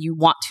and you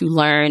want to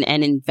learn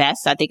and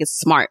invest, I think it's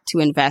smart to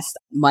invest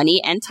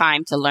money and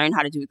time to learn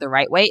how to do it the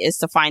right way is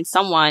to find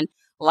someone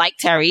like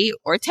Terry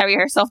or Terry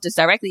herself just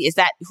directly is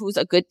that who's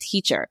a good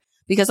teacher.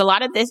 Because a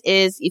lot of this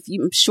is if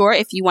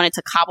you wanted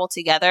to cobble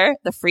together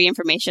the free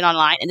information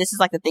online, and this is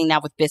like the thing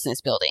now with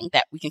business building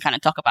that we can kind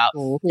of talk about,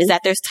 is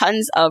that there's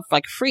tons of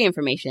like free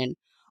information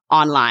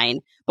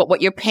online, but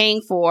what you're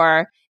paying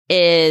for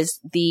is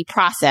the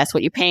process.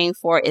 What you're paying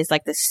for is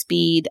like the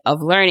speed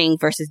of learning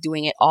versus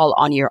doing it all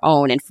on your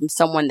own and from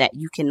someone that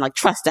you can like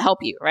trust to help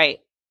you, right?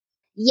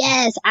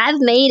 Yes, I've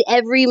made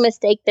every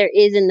mistake there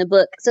is in the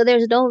book. So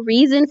there's no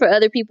reason for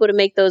other people to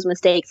make those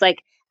mistakes. Like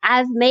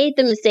I've made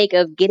the mistake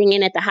of getting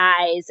in at the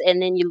highs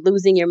and then you're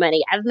losing your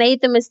money. I've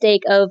made the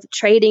mistake of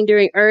trading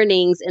during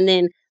earnings and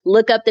then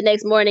look up the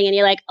next morning and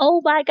you're like,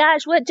 oh my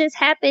gosh, what just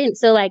happened?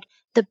 So like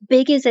the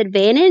biggest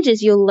advantage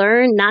is you'll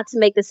learn not to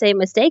make the same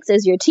mistakes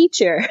as your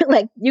teacher.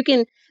 Like you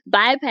can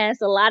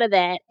bypass a lot of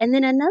that. And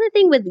then another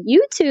thing with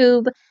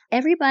YouTube,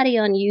 everybody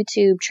on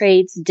YouTube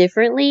trades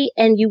differently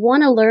and you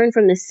want to learn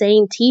from the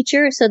same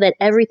teacher so that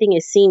everything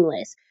is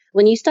seamless.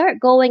 When you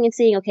start going and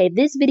seeing, okay,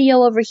 this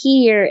video over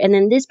here, and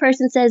then this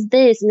person says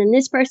this, and then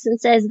this person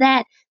says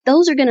that,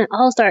 those are going to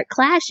all start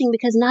clashing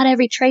because not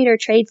every trader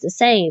trades the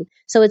same.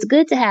 So it's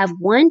good to have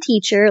one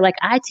teacher, like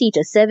I teach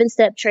a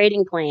 7-step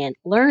trading plan,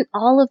 learn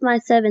all of my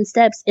 7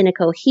 steps in a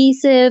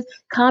cohesive,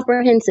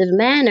 comprehensive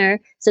manner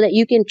so that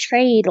you can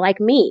trade like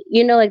me.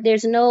 You know, like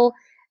there's no,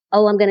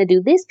 oh, I'm going to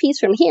do this piece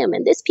from him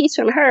and this piece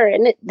from her.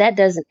 And that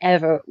doesn't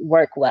ever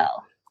work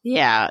well.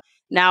 Yeah.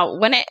 Now,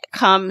 when it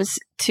comes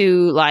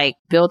to like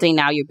building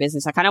now your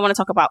business, I kind of want to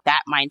talk about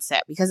that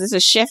mindset because there's a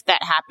shift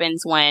that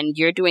happens when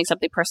you're doing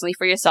something personally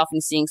for yourself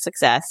and seeing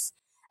success.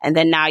 And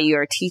then now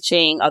you're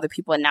teaching other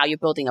people and now you're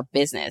building a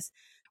business,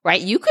 right?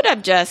 You could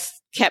have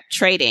just kept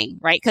trading,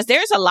 right? Because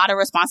there's a lot of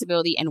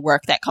responsibility and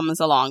work that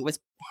comes along with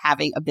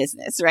having a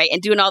business, right?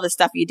 And doing all the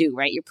stuff you do,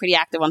 right? You're pretty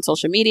active on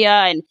social media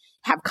and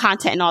have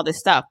content and all this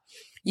stuff.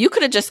 You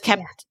could have just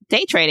kept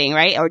day trading,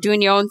 right? Or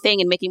doing your own thing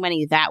and making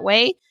money that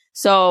way.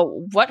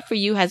 So what for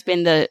you has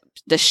been the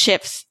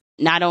shifts,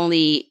 not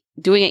only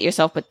doing it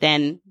yourself, but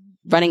then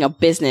running a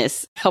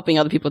business, helping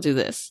other people do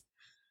this?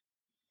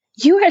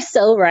 You are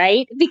so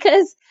right.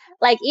 Because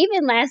like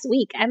even last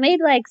week, I made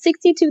like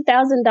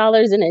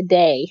 $62,000 in a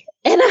day.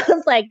 And I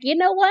was like, you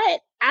know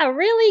what? I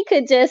really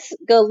could just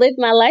go live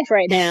my life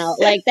right now.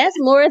 Like that's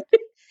more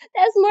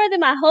than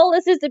my whole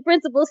assistant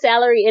principal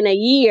salary in a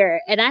year.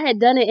 And I had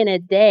done it in a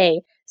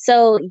day.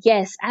 So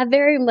yes, I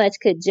very much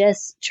could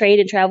just trade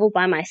and travel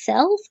by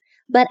myself.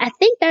 But I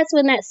think that's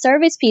when that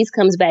service piece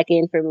comes back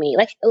in for me.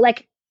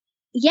 Like,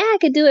 yeah, I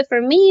could do it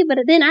for me, but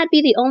then I'd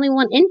be the only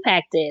one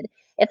impacted.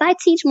 If I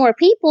teach more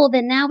people,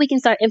 then now we can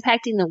start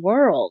impacting the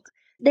world.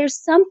 There's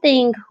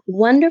something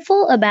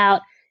wonderful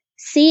about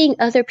seeing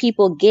other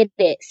people get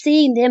it,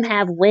 seeing them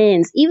have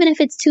wins, even if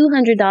it's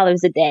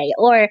 $200 a day,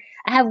 or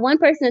I have one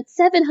person that's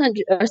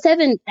 $700 or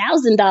 $7,000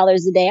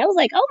 a day. I was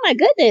like, oh my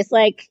goodness,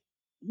 like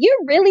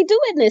you're really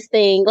doing this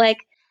thing. Like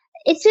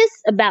it's just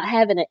about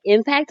having an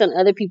impact on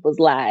other people's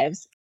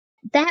lives.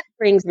 That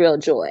brings real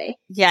joy.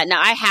 Yeah.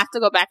 Now I have to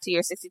go back to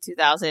your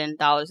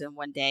 $62,000 in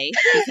one day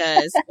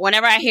because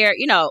whenever I hear,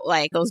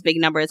 like those big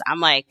numbers, I'm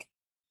like,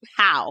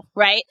 how,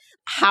 right?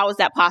 How is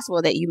that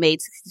possible that you made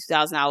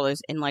 $62,000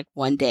 in like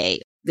one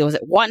day? Was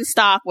it one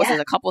stock? Was it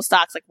a couple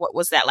stocks? Like, what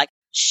was that like?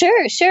 Sure.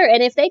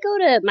 And if they go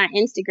to my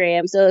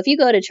Instagram, so if you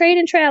go to Trade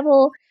and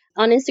Travel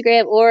on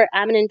Instagram, or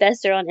I'm an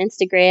investor on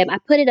Instagram, I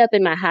put it up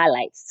in my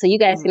highlights. So you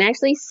guys can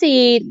actually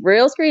see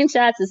real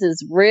screenshots. This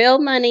is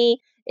real money.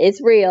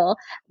 It's real.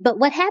 But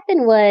what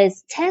happened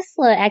was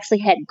Tesla actually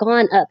had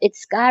gone up. It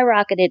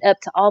skyrocketed up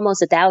to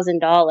almost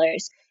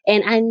 $1,000.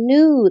 And I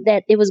knew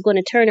that it was going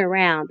to turn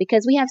around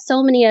because we have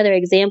so many other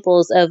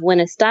examples of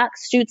when a stock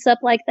shoots up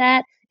like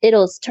that,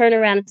 it'll turn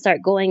around and start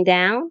going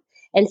down.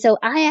 And so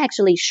I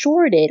actually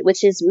shorted,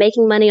 which is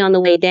making money on the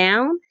way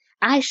down.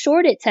 I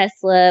shorted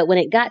Tesla when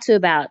it got to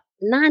about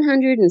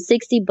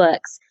 $960.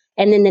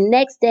 And then the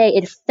next day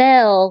it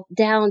fell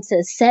down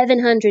to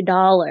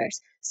 $700.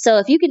 So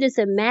if you could just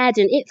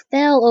imagine, it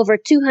fell over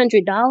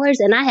 $200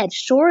 and I had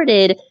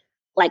shorted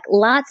like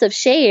lots of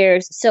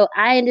shares. So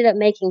I ended up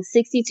making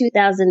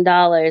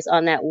 $62,000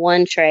 on that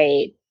one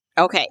trade.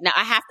 Okay. Now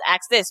I have to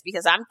ask this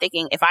because I'm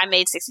thinking if I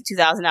made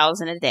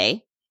 $62,000 in a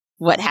day,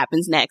 what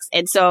happens next?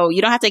 And so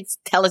you don't have to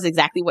tell us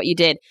exactly what you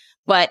did,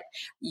 but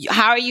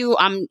how are you,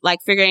 I'm like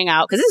figuring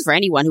out, because this is for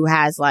anyone who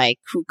has like,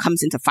 who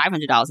comes into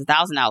 $500, $1,000,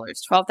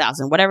 $12,000,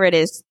 whatever it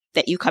is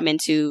that you come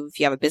into if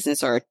you have a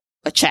business or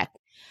a check.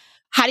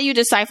 How do you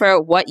decipher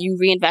what you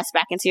reinvest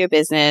back into your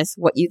business,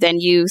 what you then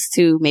use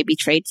to maybe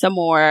trade some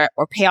more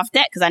or pay off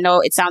debt? Because I know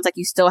it sounds like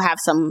you still have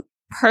some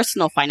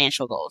personal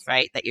financial goals,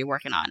 right, that you're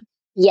working on.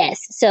 Yes.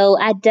 So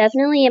I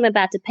definitely am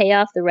about to pay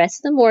off the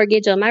rest of the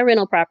mortgage on my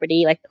rental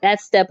property. Like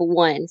that's step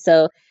one.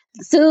 So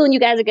soon you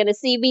guys are going to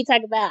see me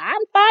talk about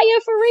I'm fire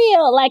for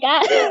real. Like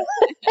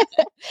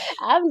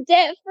I'm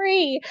debt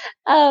free.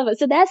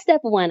 So that's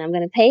step one. I'm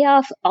going to pay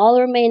off all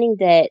the remaining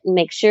debt and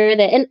make sure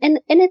that, and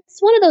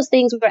it's one of those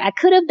things where I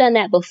could have done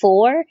that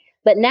before,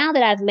 but now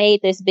that I've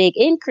made this big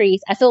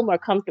increase, I feel more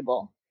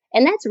comfortable.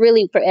 And that's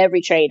really for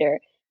every trader.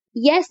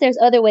 Yes, there's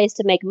other ways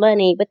to make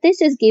money, but this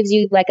just gives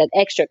you like an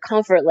extra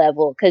comfort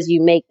level because you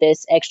make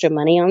this extra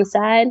money on the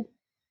side.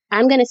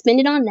 I'm going to spend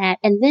it on that.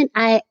 And then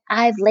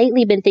I've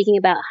lately been thinking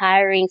about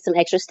hiring some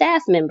extra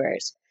staff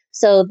members.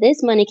 So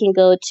this money can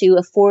go to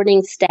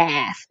affording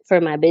staff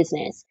for my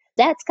business.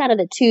 That's kind of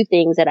the two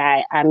things that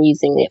I'm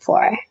using it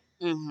for.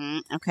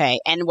 Mm-hmm. Okay.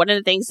 And one of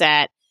the things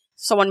that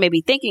someone may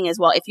be thinking is,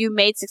 well, if you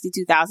made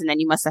 $62,000, then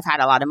you must have had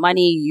a lot of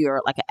money.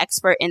 You're like an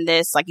expert in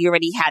this. Like you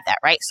already had that,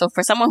 right? So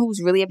for someone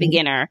who's really a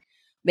beginner,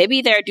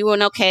 maybe they're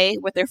doing okay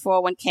with their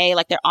 401k,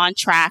 like they're on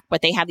track,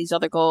 but they have these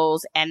other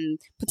goals and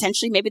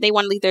potentially maybe they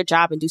want to leave their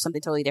job and do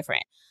something totally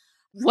different.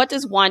 What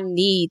does one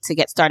need to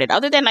get started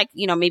other than like,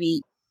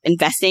 maybe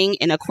investing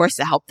in a course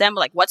to help them?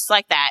 Like what's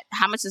like that?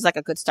 How much is like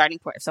a good starting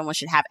point if someone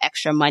should have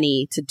extra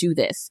money to do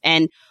this?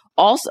 And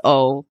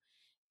also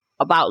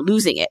about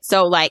losing it.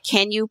 So like,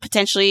 can you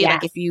potentially,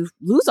 like if you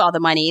lose all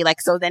the money,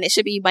 like, so then it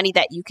should be money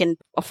that you can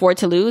afford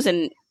to lose.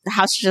 And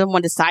how should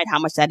someone decide how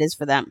much that is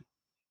for them?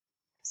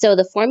 So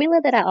the formula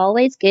that I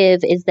always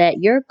give is that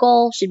your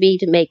goal should be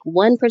to make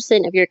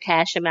 1% of your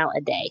cash amount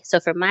a day.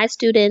 So for my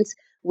students,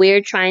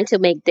 we're trying to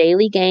make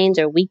daily gains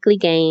or weekly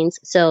gains.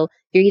 So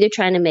you're either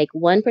trying to make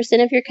 1%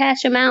 of your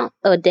cash amount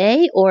a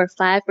day or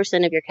 5%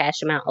 of your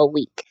cash amount a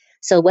week.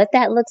 So what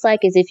that looks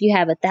like is if you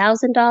have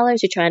 $1,000,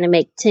 you're trying to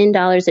make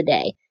 $10 a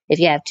day. If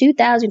you have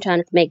 $2,000, you're trying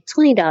to make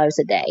 $20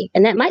 a day.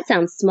 And that might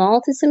sound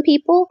small to some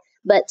people,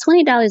 but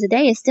 $20 a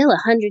day is still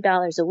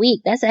 $100 a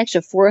week. That's an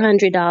extra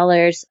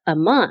 $400 a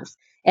month.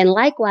 And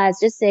likewise,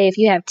 just say if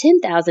you have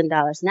 $10,000,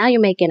 now you're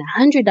making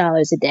 $100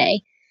 a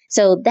day.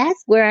 So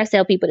that's where I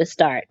tell people to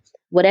start.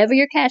 Whatever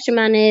your cash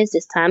amount is,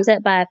 just times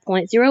that by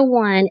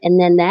 0.01, and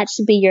then that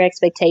should be your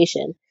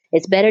expectation.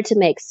 It's better to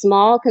make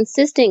small,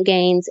 consistent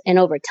gains, and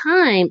over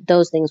time,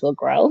 those things will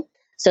grow.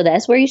 So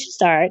that's where you should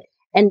start.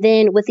 And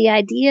then with the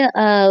idea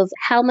of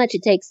how much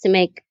it takes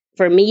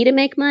for me to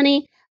make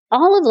money,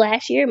 all of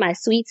last year, my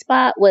sweet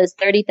spot was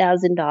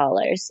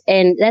 $30,000.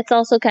 And that's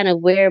also kind of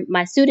where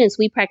my students,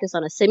 we practice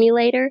on a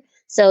simulator.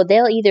 So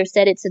they'll either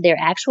set it to their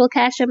actual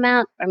cash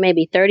amount or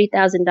maybe $30,000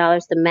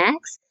 the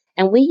max.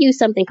 And we use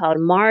something called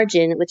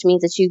margin, which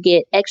means that you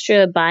get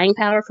extra buying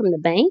power from the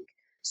bank.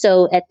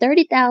 So at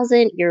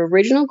 30,000, your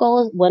original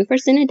goal is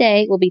 1% a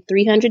day will be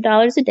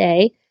 $300 a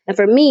day. And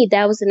for me,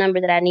 that was the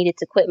number that I needed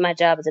to quit my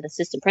job as an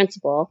assistant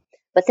principal.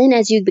 But then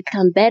as you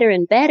become better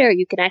and better,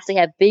 you can actually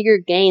have bigger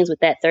gains with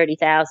that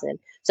 30,000.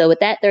 So with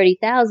that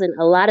 30,000,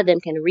 a lot of them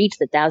can reach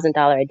the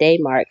 $1,000 a day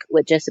mark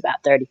with just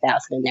about 30,000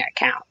 in their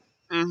account.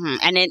 Mm-hmm.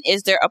 And then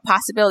is there a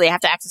possibility, I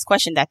have to ask this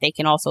question, that they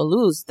can also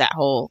lose that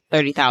whole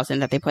 30,000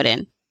 that they put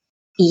in?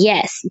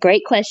 Yes,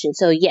 great question.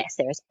 So yes,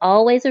 there's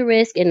always a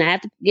risk. And I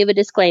have to give a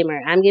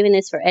disclaimer. I'm giving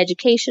this for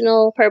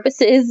educational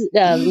purposes,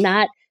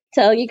 not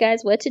telling you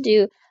guys what to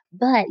do.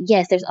 But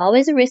yes, there's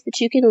always a risk that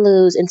you can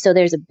lose. And so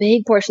there's a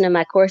big portion of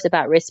my course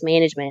about risk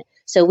management.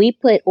 So we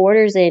put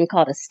orders in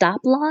called a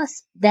stop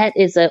loss. That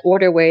is an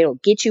order where it'll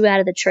get you out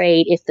of the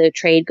trade if the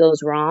trade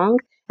goes wrong.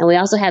 And we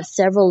also have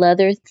several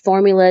other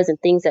formulas and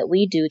things that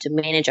we do to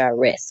manage our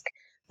risk.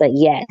 But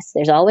yes,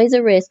 there's always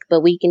a risk,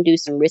 but we can do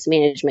some risk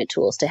management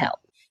tools to help.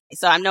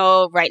 So I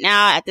know right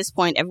now at this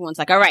point, everyone's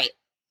like, all right.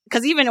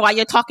 Because even while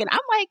you're talking, I'm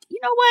like, you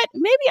know what?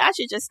 Maybe I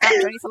should just stop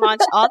Journey for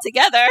Launch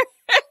altogether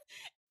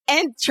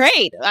and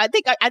trade. I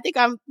think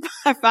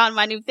I found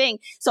my new thing.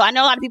 So I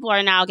know a lot of people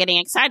are now getting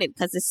excited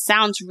because this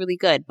sounds really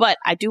good. But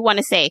I do want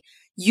to say,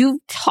 you've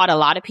taught a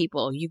lot of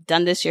people. You've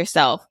done this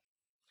yourself.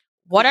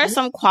 What are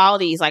some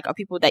qualities like of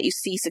people that you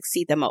see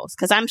succeed the most?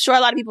 Because I'm sure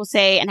a lot of people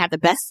say and have the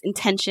best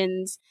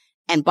intentions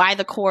and buy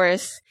the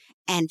course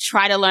and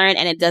try to learn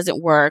and it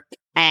doesn't work.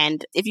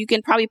 And if you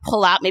can probably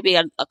pull out maybe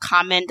a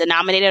common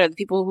denominator of the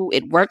people who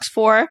it works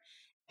for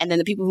and then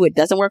the people who it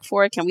doesn't work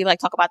for, can we like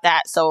talk about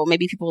that? So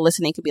maybe people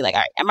listening could be like, all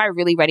right, am I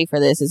really ready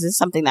for this? Is this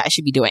something that I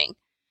should be doing?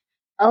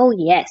 Oh,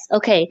 yes.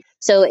 Okay.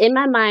 So in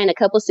my mind, a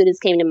couple students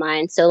came to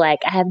mind. So like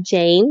I have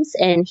James,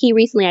 and he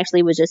recently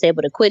actually was just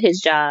able to quit his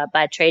job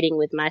by trading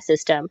with my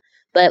system.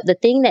 But the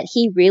thing that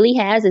he really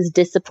has is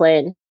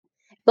discipline.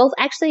 Both,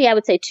 actually, I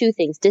would say two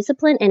things,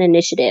 discipline and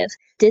initiative.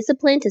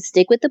 Discipline to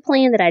stick with the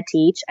plan that I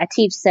teach. I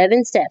teach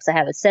 7 steps. I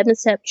have a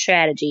 7-step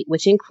strategy,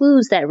 which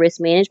includes that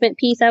risk management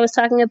piece I was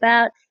talking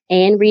about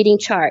and reading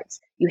charts.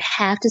 You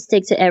have to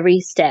stick to every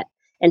step.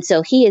 And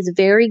so he is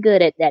very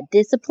good at that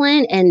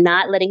discipline and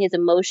not letting his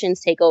emotions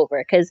take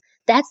over, because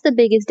that's the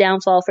biggest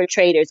downfall for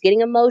traders,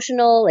 getting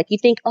emotional. Like you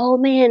think, oh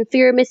man,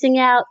 fear of missing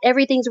out.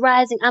 Everything's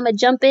rising. I'm going to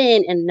jump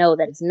in. And no,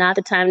 that is not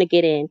the time to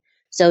get in.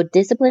 So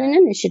discipline and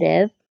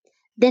initiative.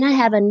 Then I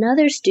have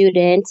another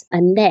student,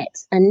 Annette.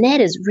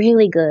 Annette is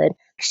really good.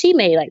 She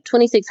made like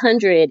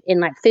 2,600 in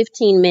like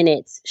 15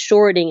 minutes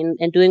shorting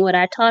and doing what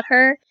I taught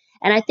her.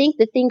 And I think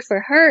the thing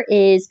for her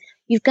is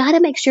you've got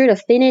to make sure to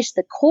finish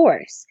the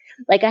course.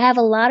 Like I have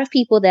a lot of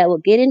people that will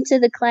get into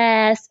the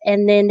class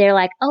and then they're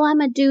like, oh, I'm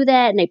going to do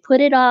that. And they put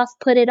it off.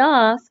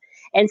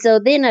 And so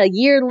then a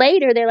year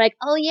later, they're like,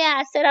 oh yeah,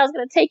 I said I was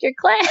going to take your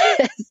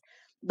class.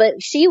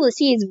 But she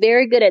is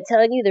very good at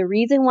telling you the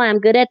reason why I'm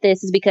good at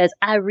this is because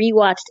I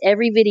rewatched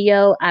every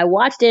video. I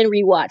watched and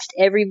rewatched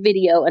every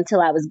video until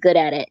I was good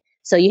at it.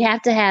 So you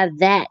have to have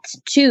that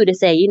too to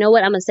say, you know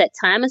what, I'm going to set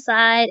time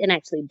aside and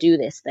actually do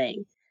this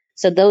thing.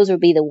 So those would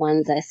be the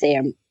ones I say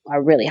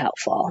are really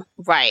helpful.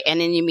 Right. And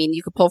then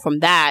you could pull from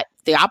that.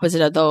 The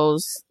opposite of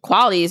those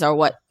qualities are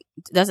what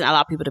doesn't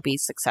allow people to be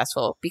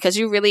successful, because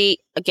you really,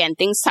 again,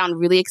 things sound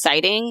really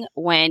exciting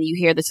when you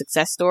hear the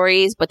success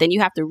stories, but then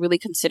you have to really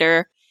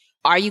consider,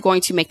 are you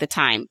going to make the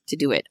time to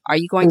do it? Are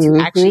you going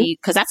to actually,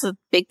 because that's a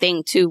big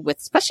thing too with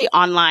especially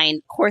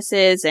online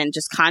courses and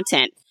just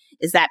content,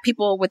 is that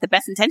people with the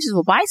best intentions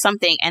will buy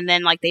something and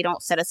then like they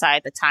don't set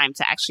aside the time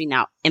to actually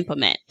now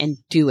implement and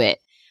do it,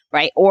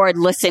 right? Or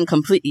listen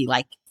completely,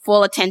 like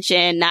full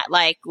attention, not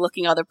like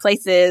looking other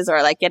places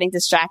or like getting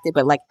distracted,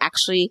 but like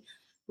actually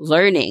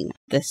learning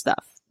this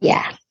stuff.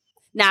 Yeah.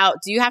 Now,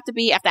 do you have to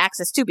have the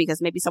access too?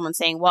 Because maybe someone's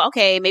saying, well,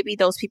 okay, maybe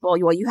those people,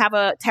 well, you have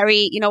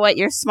Terry, you know what?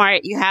 You're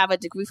smart. You have a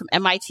degree from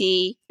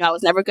MIT. I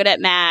was never good at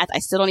math. I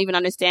still don't even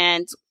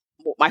understand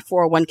what my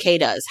 401k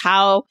does.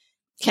 How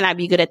can I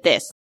be good at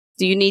this?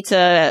 Do you need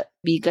to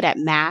be good at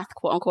math,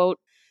 quote unquote?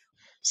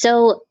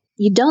 So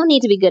you don't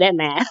need to be good at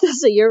math.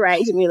 So you're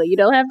right, Jamila. You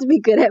don't have to be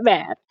good at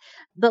math.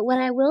 But what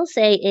I will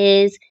say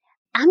is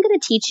I'm going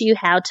to teach you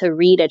how to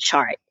read a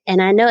chart.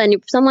 And I know,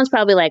 and someone's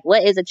probably like,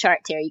 what is a chart,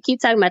 Terry? You keep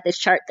talking about this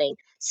chart thing.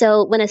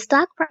 So when a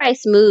stock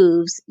price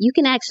moves, you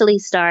can actually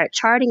start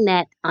charting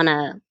that on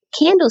a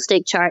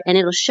candlestick chart, and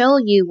it'll show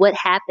you what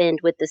happened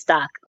with the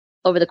stock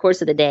over the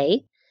course of the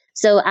day.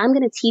 So I'm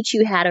going to teach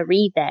you how to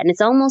read that. And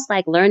it's almost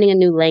like learning a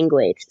new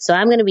language. So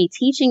I'm going to be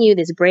teaching you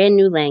this brand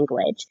new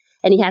language.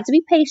 And you have to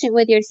be patient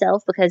with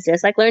yourself, because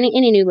just like learning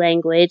any new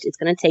language, it's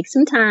going to take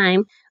some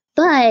time.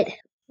 But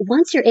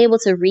once you're able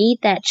to read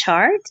that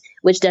chart,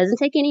 which doesn't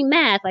take any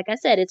math, like I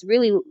said, it's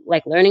really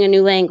like learning a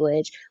new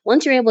language.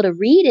 Once you're able to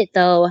read it,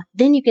 though,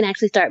 then you can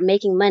actually start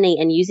making money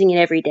and using it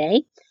every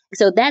day.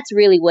 So that's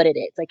really what it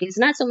is. Like, it's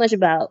not so much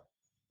about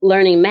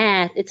learning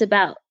math. It's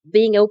about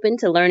being open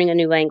to learning a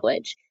new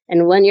language.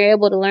 And when you're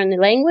able to learn the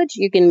language,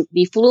 you can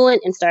be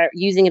fluent and start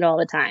using it all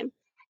the time.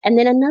 And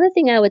then another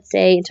thing I would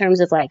say in terms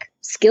of like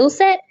skill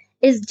set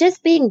is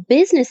just being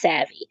business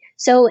savvy.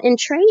 So in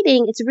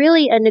trading, it's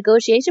really a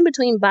negotiation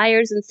between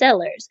buyers and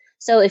sellers.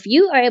 So if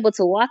you are able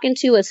to walk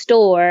into a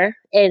store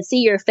and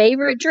see your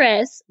favorite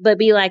dress, but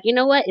be like, you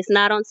know what, it's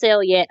not on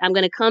sale yet. I'm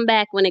going to come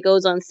back when it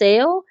goes on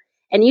sale.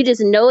 And you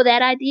just know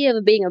that idea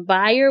of being a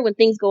buyer. When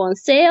things go on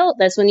sale,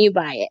 that's when you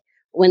buy it.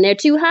 When they're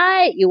too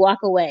high, you walk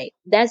away.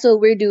 That's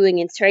what we're doing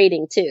in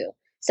trading too.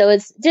 So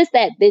it's just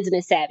that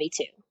business savvy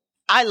too.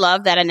 I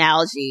love that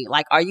analogy.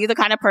 Like, are you the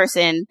kind of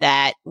person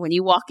that when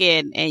you walk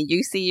in and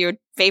you see your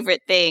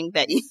favorite thing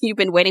that you've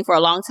been waiting for a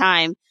long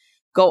time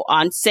go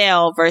on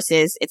sale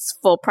versus it's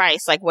full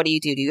price? Like, what do?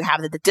 Do you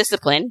have the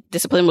discipline?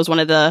 Discipline was one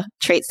of the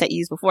traits that you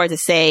used before to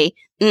say,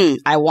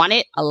 I want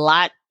it a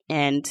lot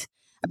and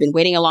I've been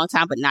waiting a long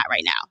time, but not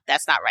right now.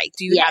 That's not right.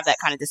 Do you have that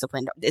kind of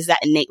discipline? Is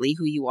that innately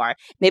who you are?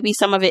 Maybe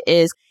some of it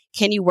is,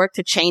 can you work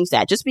to change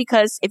that? Just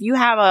because if you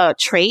have a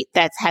trait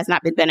that has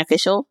not been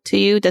beneficial to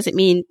you, doesn't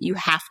mean you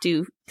have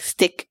to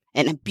stick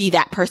and be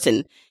that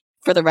person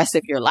for the rest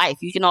of your life.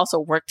 You can also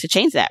work to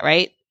change that,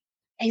 right?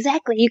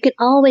 Exactly. You can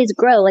always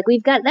grow. Like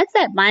that's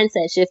that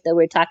mindset shift that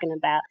we're talking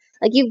about.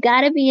 Like you've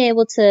got to be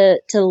able to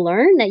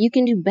learn that you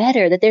can do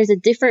better, that there's a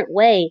different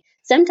way.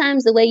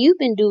 Sometimes the way you've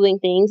been doing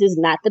things is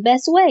not the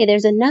best way.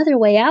 There's another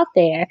way out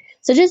there.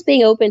 So just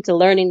being open to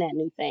learning that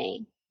new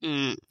thing.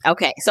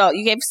 Okay. So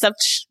you gave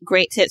such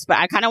great tips, but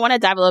I kind of want to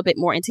dive a little bit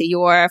more into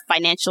your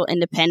financial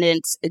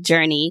independence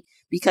journey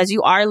because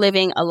you are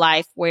living a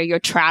life where you're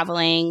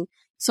traveling.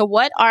 So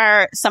what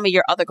are some of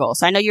your other goals?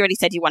 So I know you already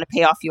said you want to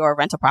pay off your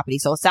rental property.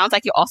 So it sounds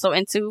like you're also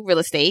into real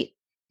estate.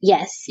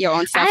 Yes. Your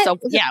own stuff. So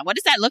what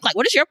does that look like?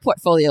 What does your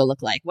portfolio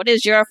look like? What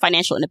does your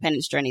financial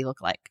independence journey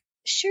look like?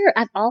 Sure.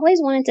 I've always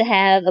wanted to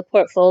have a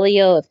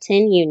portfolio of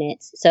 10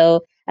 units.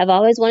 So I've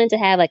always wanted to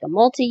have like a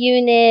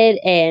multi-unit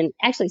and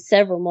actually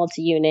several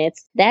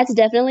multi-units. That's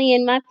definitely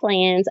in my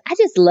plans. I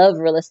just love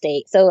real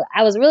estate. So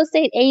I was a real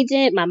estate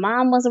agent. My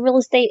mom was a real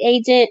estate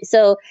agent.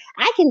 So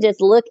I can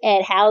just look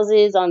at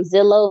houses on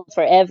Zillow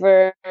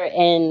forever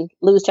and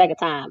lose track of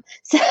time.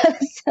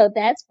 So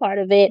that's part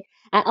of it.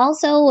 I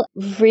also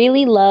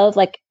really love,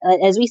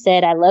 as we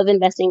said, I love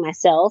investing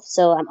myself.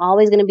 So I'm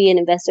always going to be an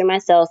investor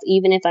myself,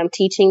 even if I'm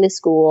teaching the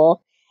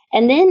school.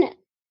 And then,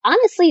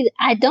 honestly,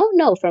 I don't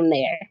know from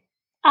there.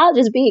 I'll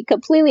just be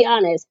completely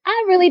honest.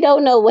 I really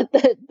don't know what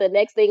the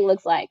next thing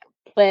looks like,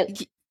 but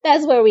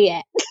that's where we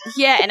at.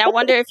 Yeah. And I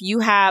wonder if you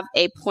have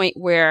a point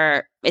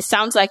where it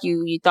sounds like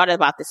you thought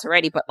about this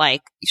already, but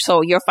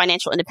so your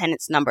financial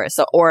independence number,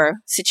 or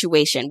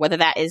situation, whether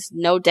that is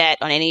no debt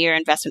on any of your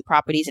investment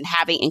properties and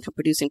having income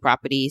producing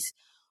properties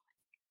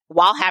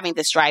while having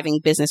this driving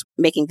business,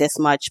 making this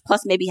much,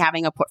 plus maybe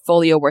having a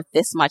portfolio worth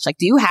this much. Like,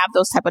 do you have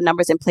those type of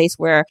numbers in place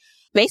where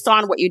based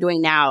on what you're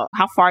doing now,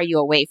 how far are you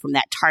away from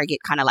that target?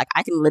 Kind of like,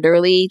 I can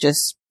literally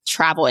just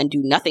travel and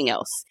do nothing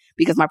else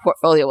because my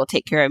portfolio will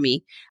take care of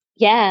me.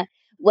 Yeah.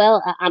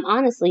 Well, I'm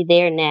honestly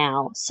there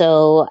now.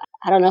 So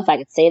I don't know if I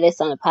could say this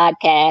on a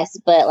podcast,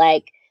 but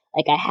like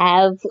I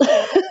have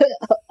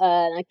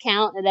an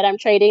account that I'm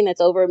trading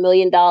that's over $1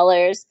 million.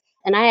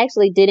 And I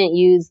actually didn't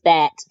use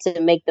that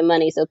to make the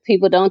money. So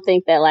people don't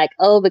think that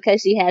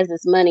because she has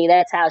this money,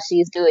 that's how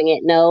she's doing it.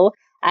 No,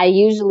 I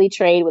usually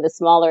trade with a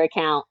smaller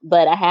account,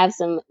 but I have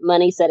some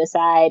money set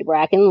aside where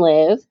I can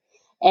live.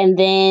 And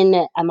then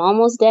I'm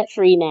almost debt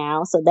free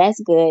now. So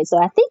that's good.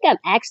 So I think I've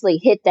actually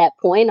hit that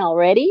point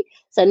already.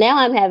 So now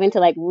I'm having to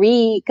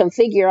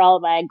reconfigure all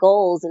of my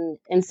goals.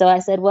 And so I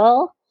said,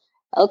 well,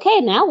 okay,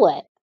 now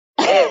what?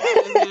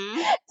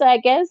 Mm-hmm. So I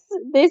guess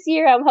this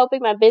year I'm hoping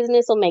my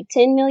business will make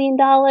 $10 million.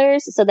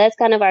 So that's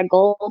kind of our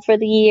goal for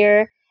the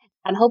year.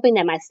 I'm hoping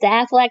that my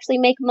staff will actually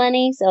make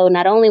money. So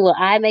not only will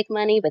I make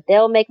money, but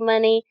they'll make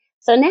money.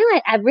 So now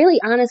I really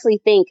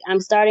honestly think I'm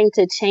starting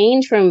to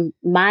change from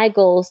my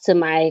goals to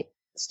my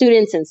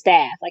students and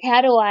staff. Like,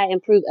 how do I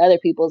improve other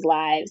people's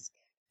lives?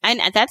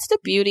 And that's the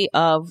beauty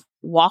of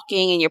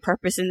walking in your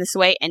purpose in this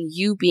way and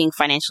you being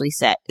financially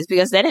set, is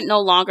because then it no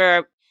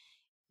longer,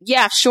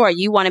 yeah, sure,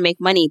 you want to make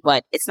money,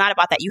 but it's not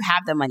about that. You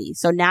have the money.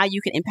 So now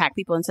you can impact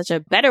people in such a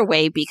better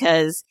way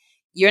because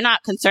you're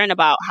not concerned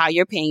about how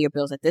you're paying your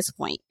bills at this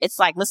point. It's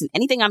like, listen,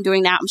 anything I'm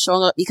doing now, I'm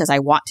showing up because I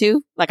want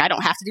to. Like, I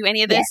don't have to do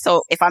any of this. Yes.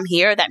 So if I'm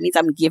here, that means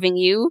I'm giving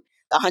you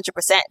 100%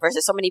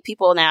 versus so many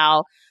people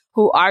now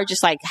who are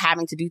just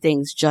having to do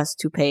things just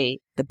to pay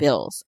the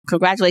bills.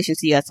 Congratulations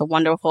to you. That's a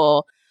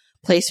wonderful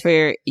place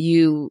for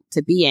you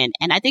to be in.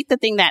 And I think the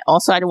thing that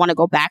also I want to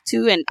go back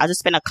to, and I'll just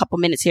spend a couple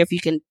minutes here if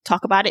you can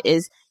talk about it,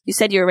 is you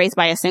said you were raised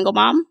by a single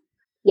mom?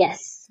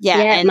 Yes.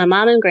 Yeah. And my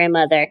mom and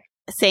grandmother.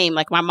 Same.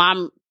 Like, my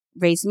mom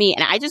raised me.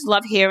 And I just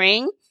love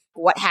hearing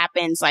what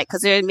happens,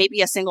 because there may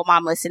be a single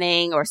mom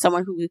listening or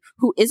someone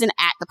who isn't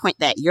at the point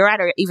that you're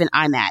at or even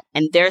I'm at,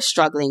 and they're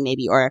struggling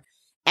maybe,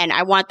 and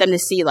I want them to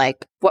see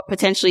what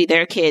potentially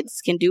their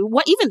kids can do,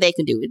 what even they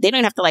can do. They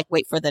don't have to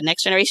wait for the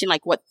next generation,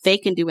 what they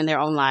can do in their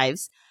own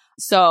lives.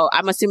 So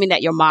I'm assuming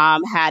that your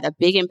mom had a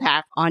big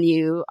impact on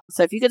you.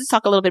 So if you could just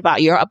talk a little bit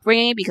about your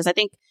upbringing, because I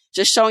think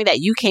just showing that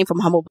you came from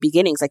humble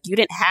beginnings, you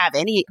didn't have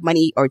any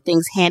money or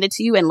things handed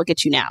to you, and look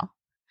at you now.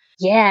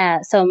 Yeah.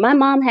 So my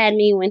mom had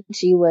me when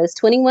she was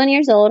 21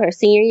 years old, her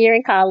senior year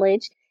in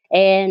college.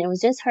 And it was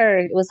just her.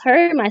 It was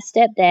her and my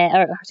stepdad,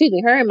 or excuse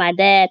me, her and my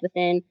dad, but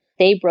then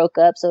they broke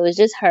up. So it was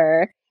just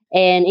her.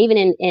 And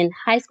even in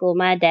high school,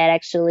 my dad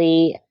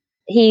actually,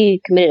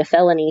 he committed a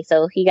felony.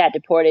 So he got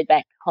deported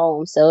back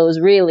home. So it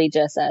was really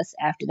just us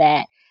after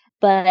that.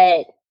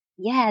 But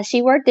yeah,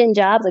 she worked in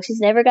jobs. Like,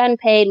 she's never gotten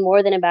paid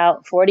more than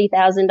about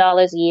 $40,000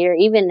 a year.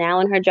 Even now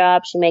in her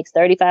job, she makes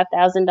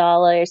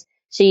 $35,000.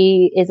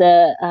 She is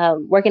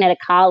working at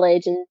a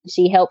college, and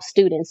she helps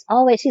students.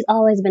 She's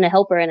always been a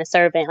helper and a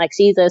servant. Like,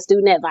 she's a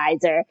student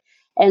advisor.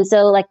 And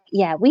so, like,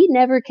 yeah, we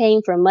never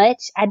came from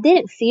much. I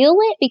didn't feel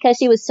it because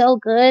she was so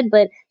good,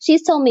 but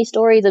she's told me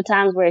stories of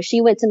times where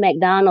she went to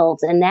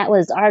McDonald's and that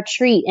was our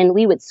treat, and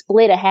we would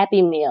split a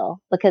Happy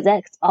Meal because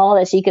that's all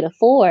that she could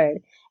afford.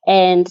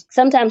 And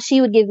sometimes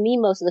she would give me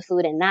most of the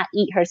food and not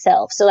eat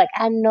herself. So, like,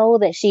 I know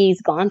that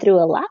she's gone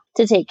through a lot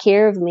to take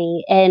care of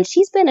me. And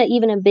she's been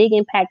even a big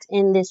impact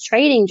in this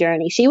trading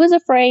journey. She was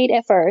afraid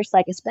at first,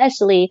 like,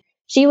 especially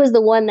she was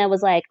the one that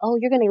was like, oh,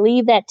 you're going to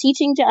leave that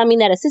teaching job? I mean,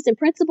 that assistant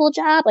principal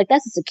job? Like,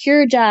 that's a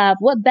secure job.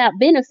 What about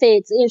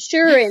benefits,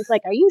 insurance?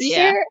 Like, are you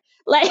sure?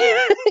 Like,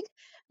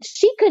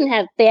 she couldn't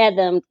have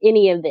fathomed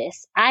any of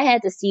this. I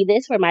had to see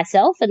this for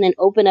myself and then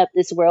open up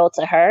this world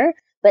to her.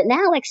 But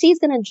now, like, she's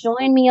going to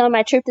join me on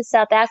my trip to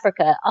South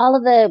Africa. All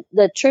of the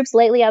trips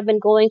lately I've been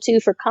going to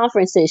for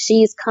conferences,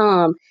 she's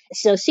come.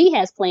 So she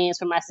has plans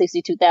for my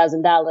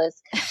 $62,000.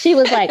 She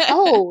was like,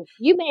 oh,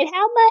 you made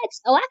how much?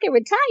 Oh, I can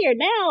retire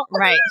now.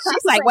 Right.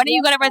 She's like, when are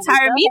you going to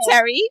retire me,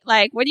 Terry?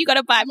 Like, when are you going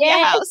to buy me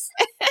a house?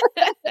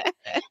 And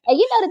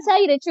to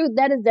tell you the truth,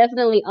 that is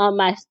definitely on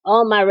my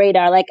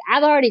radar. Like,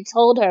 I've already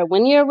told her,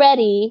 when you're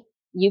ready,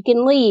 you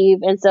can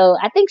leave. And so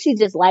I think she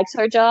just likes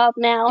her job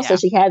now. Yeah. So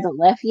she hasn't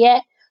left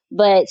yet.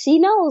 But she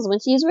knows when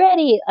she's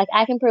ready, like,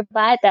 I can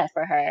provide that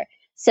for her.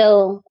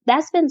 So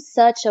that's been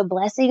such a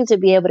blessing to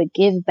be able to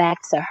give back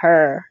to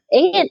her.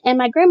 And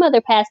my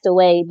grandmother passed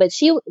away, but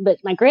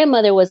my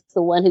grandmother was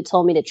the one who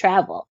told me to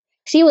travel.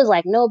 She was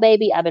like, no,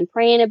 baby, I've been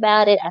praying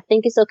about it. I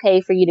think it's okay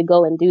for you to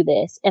go and do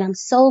this. And I'm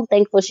so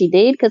thankful she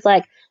did, because,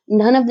 like,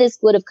 none of this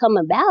would have come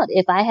about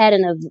if I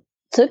hadn't have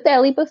took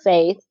that leap of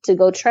faith to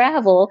go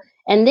travel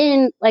and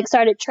then, like,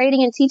 started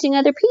trading and teaching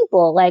other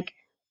people. Like,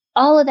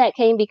 all of that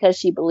came because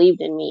she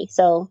believed in me.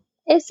 So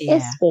it's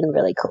been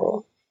really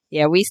cool.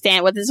 Yeah, we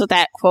stand with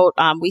that quote.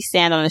 We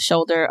stand on the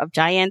shoulder of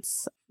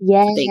giants.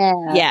 Yeah.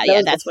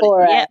 That's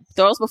what. Yeah,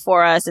 those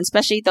before us, and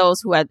especially those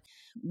who had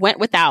went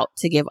without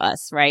to give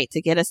us, right, to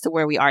get us to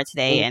where we are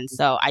today. Mm-hmm. And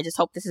so I just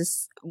hope this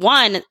is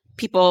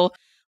people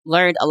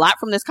learned a lot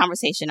from this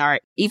conversation, are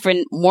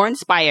even more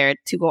inspired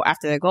to go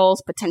after their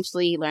goals,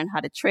 potentially learn how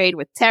to trade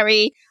with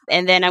Terry.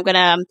 And then I'm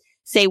gonna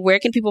say, where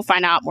can people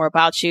find out more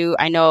about you?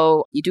 I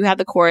know you do have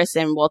the course,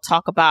 and we'll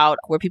talk about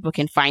where people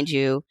can find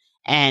you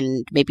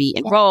and maybe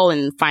enroll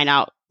and find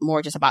out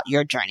more just about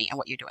your journey and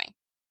what you're doing.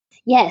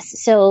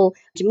 Yes. So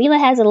Jamila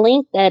has a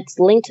link that's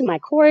linked to my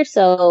course.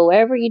 So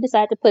wherever you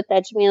decide to put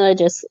that, Jamila,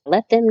 just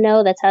let them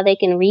know that's how they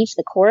can reach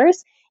the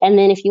course. And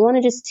then if you want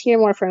to just hear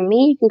more from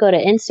me, you can go to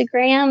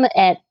Instagram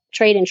at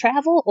Trade and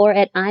Travel or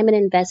at I'm an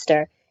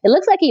Investor. It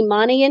looks like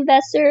Imani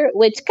Investor,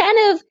 which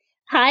kind of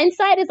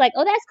hindsight is like,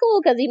 oh, that's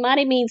cool because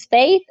Imani means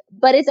faith,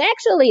 but it's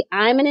actually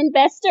I'm an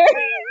investor.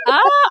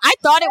 Oh, I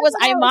thought it was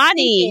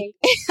Imani.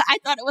 I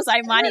thought it was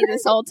Imani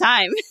this whole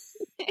time.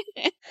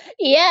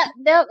 Yeah,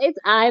 no, it's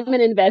I'm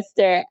an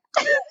investor.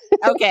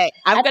 Okay,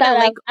 I'm gonna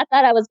link. I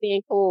thought I was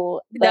being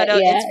cool. No,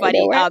 it's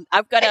funny. I'm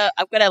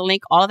gonna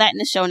link all that in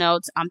the show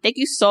notes. Thank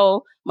you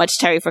so much,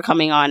 Terry, for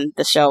coming on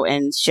the show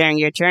and sharing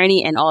your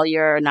journey and all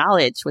your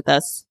knowledge with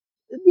us.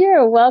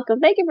 You're welcome.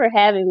 Thank you for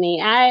having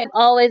me. I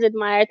always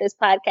admired this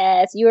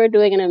podcast. You are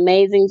doing an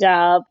amazing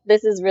job.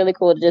 This is really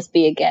cool to just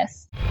be a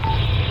guest.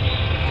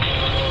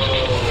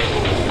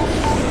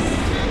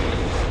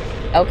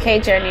 Okay,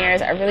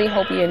 Journeyers, I really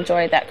hope you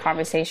enjoyed that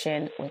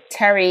conversation with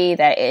Terry,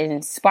 that it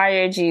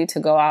inspired you to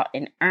go out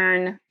and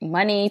earn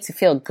money, to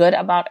feel good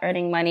about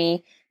earning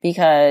money,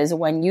 because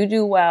when you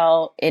do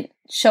well, it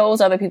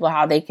shows other people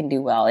how they can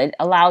do well. It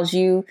allows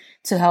you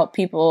to help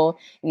people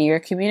in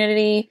your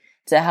community,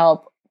 to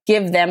help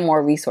give them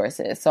more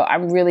resources. So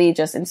I'm really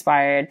just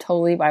inspired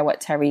totally by what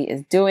Terry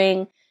is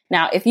doing.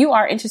 Now, if you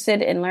are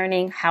interested in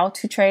learning how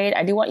to trade,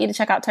 I do want you to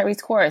check out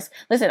Terry's course.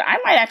 Listen, I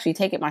might actually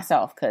take it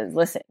myself because,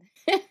 listen,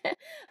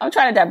 I'm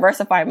trying to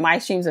diversify my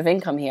streams of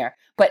income here.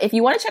 But if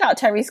you want to check out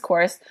Terry's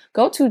course,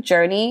 go to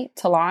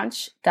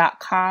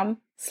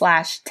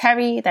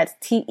journeytolaunch.com/Terry. That's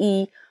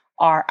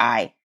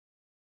TERI.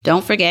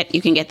 Don't forget,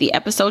 you can get the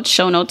episode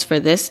show notes for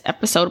this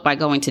episode by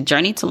going to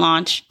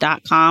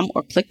journeytolaunch.com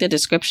or click the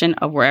description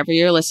of wherever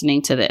you're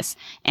listening to this.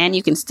 And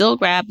you can still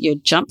grab your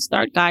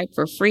Jumpstart Guide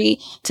for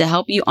free to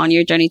help you on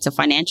your journey to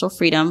financial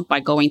freedom by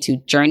going to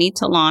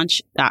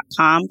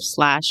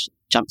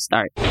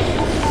journeytolaunch.com/jumpstart.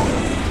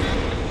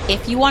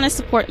 If you want to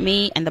support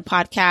me and the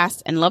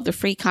podcast and love the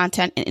free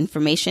content and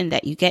information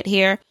that you get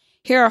here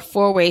are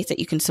 4 ways that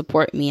you can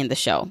support me and the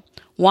show.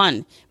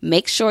 1,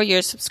 make sure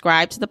you're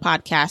subscribed to the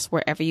podcast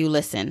wherever you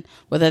listen,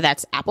 whether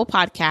that's Apple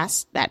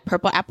Podcasts, that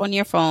purple app on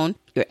your phone,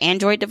 your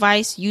Android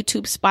device,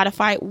 YouTube,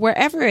 Spotify,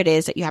 wherever it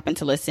is that you happen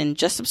to listen.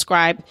 Just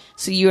subscribe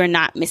so you are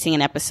not missing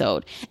an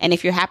episode. And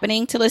if you're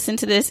happening to listen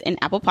to this in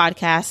Apple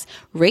Podcasts,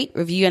 rate,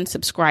 review, and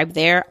subscribe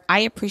there. I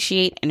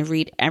appreciate and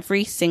read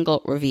every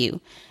single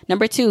review.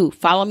 Number 2,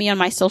 follow me on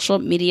my social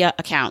media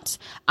accounts.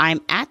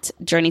 I'm at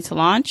Journey to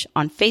Launch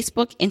on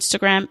Facebook,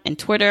 Instagram, and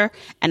Twitter,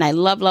 and I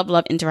love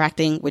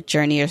interacting with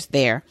journeyers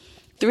there.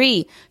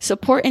 3,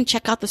 support and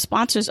check out the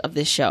sponsors of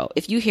this show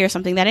if you hear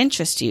something that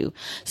interests you.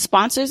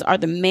 Sponsors are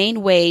the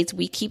main ways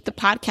we keep the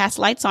podcast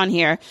lights on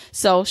here,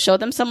 so show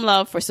them some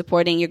love for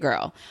supporting your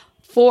girl.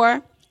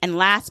 4, and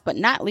last but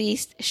not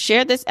least,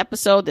 share this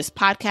episode, this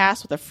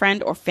podcast with a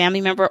friend or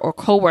family member or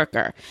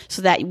coworker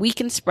so that we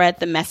can spread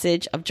the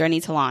message of Journey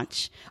to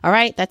Launch. All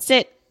right, that's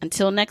it.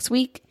 Until next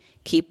week,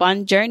 keep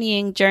on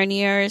journeying,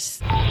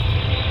 journeyers.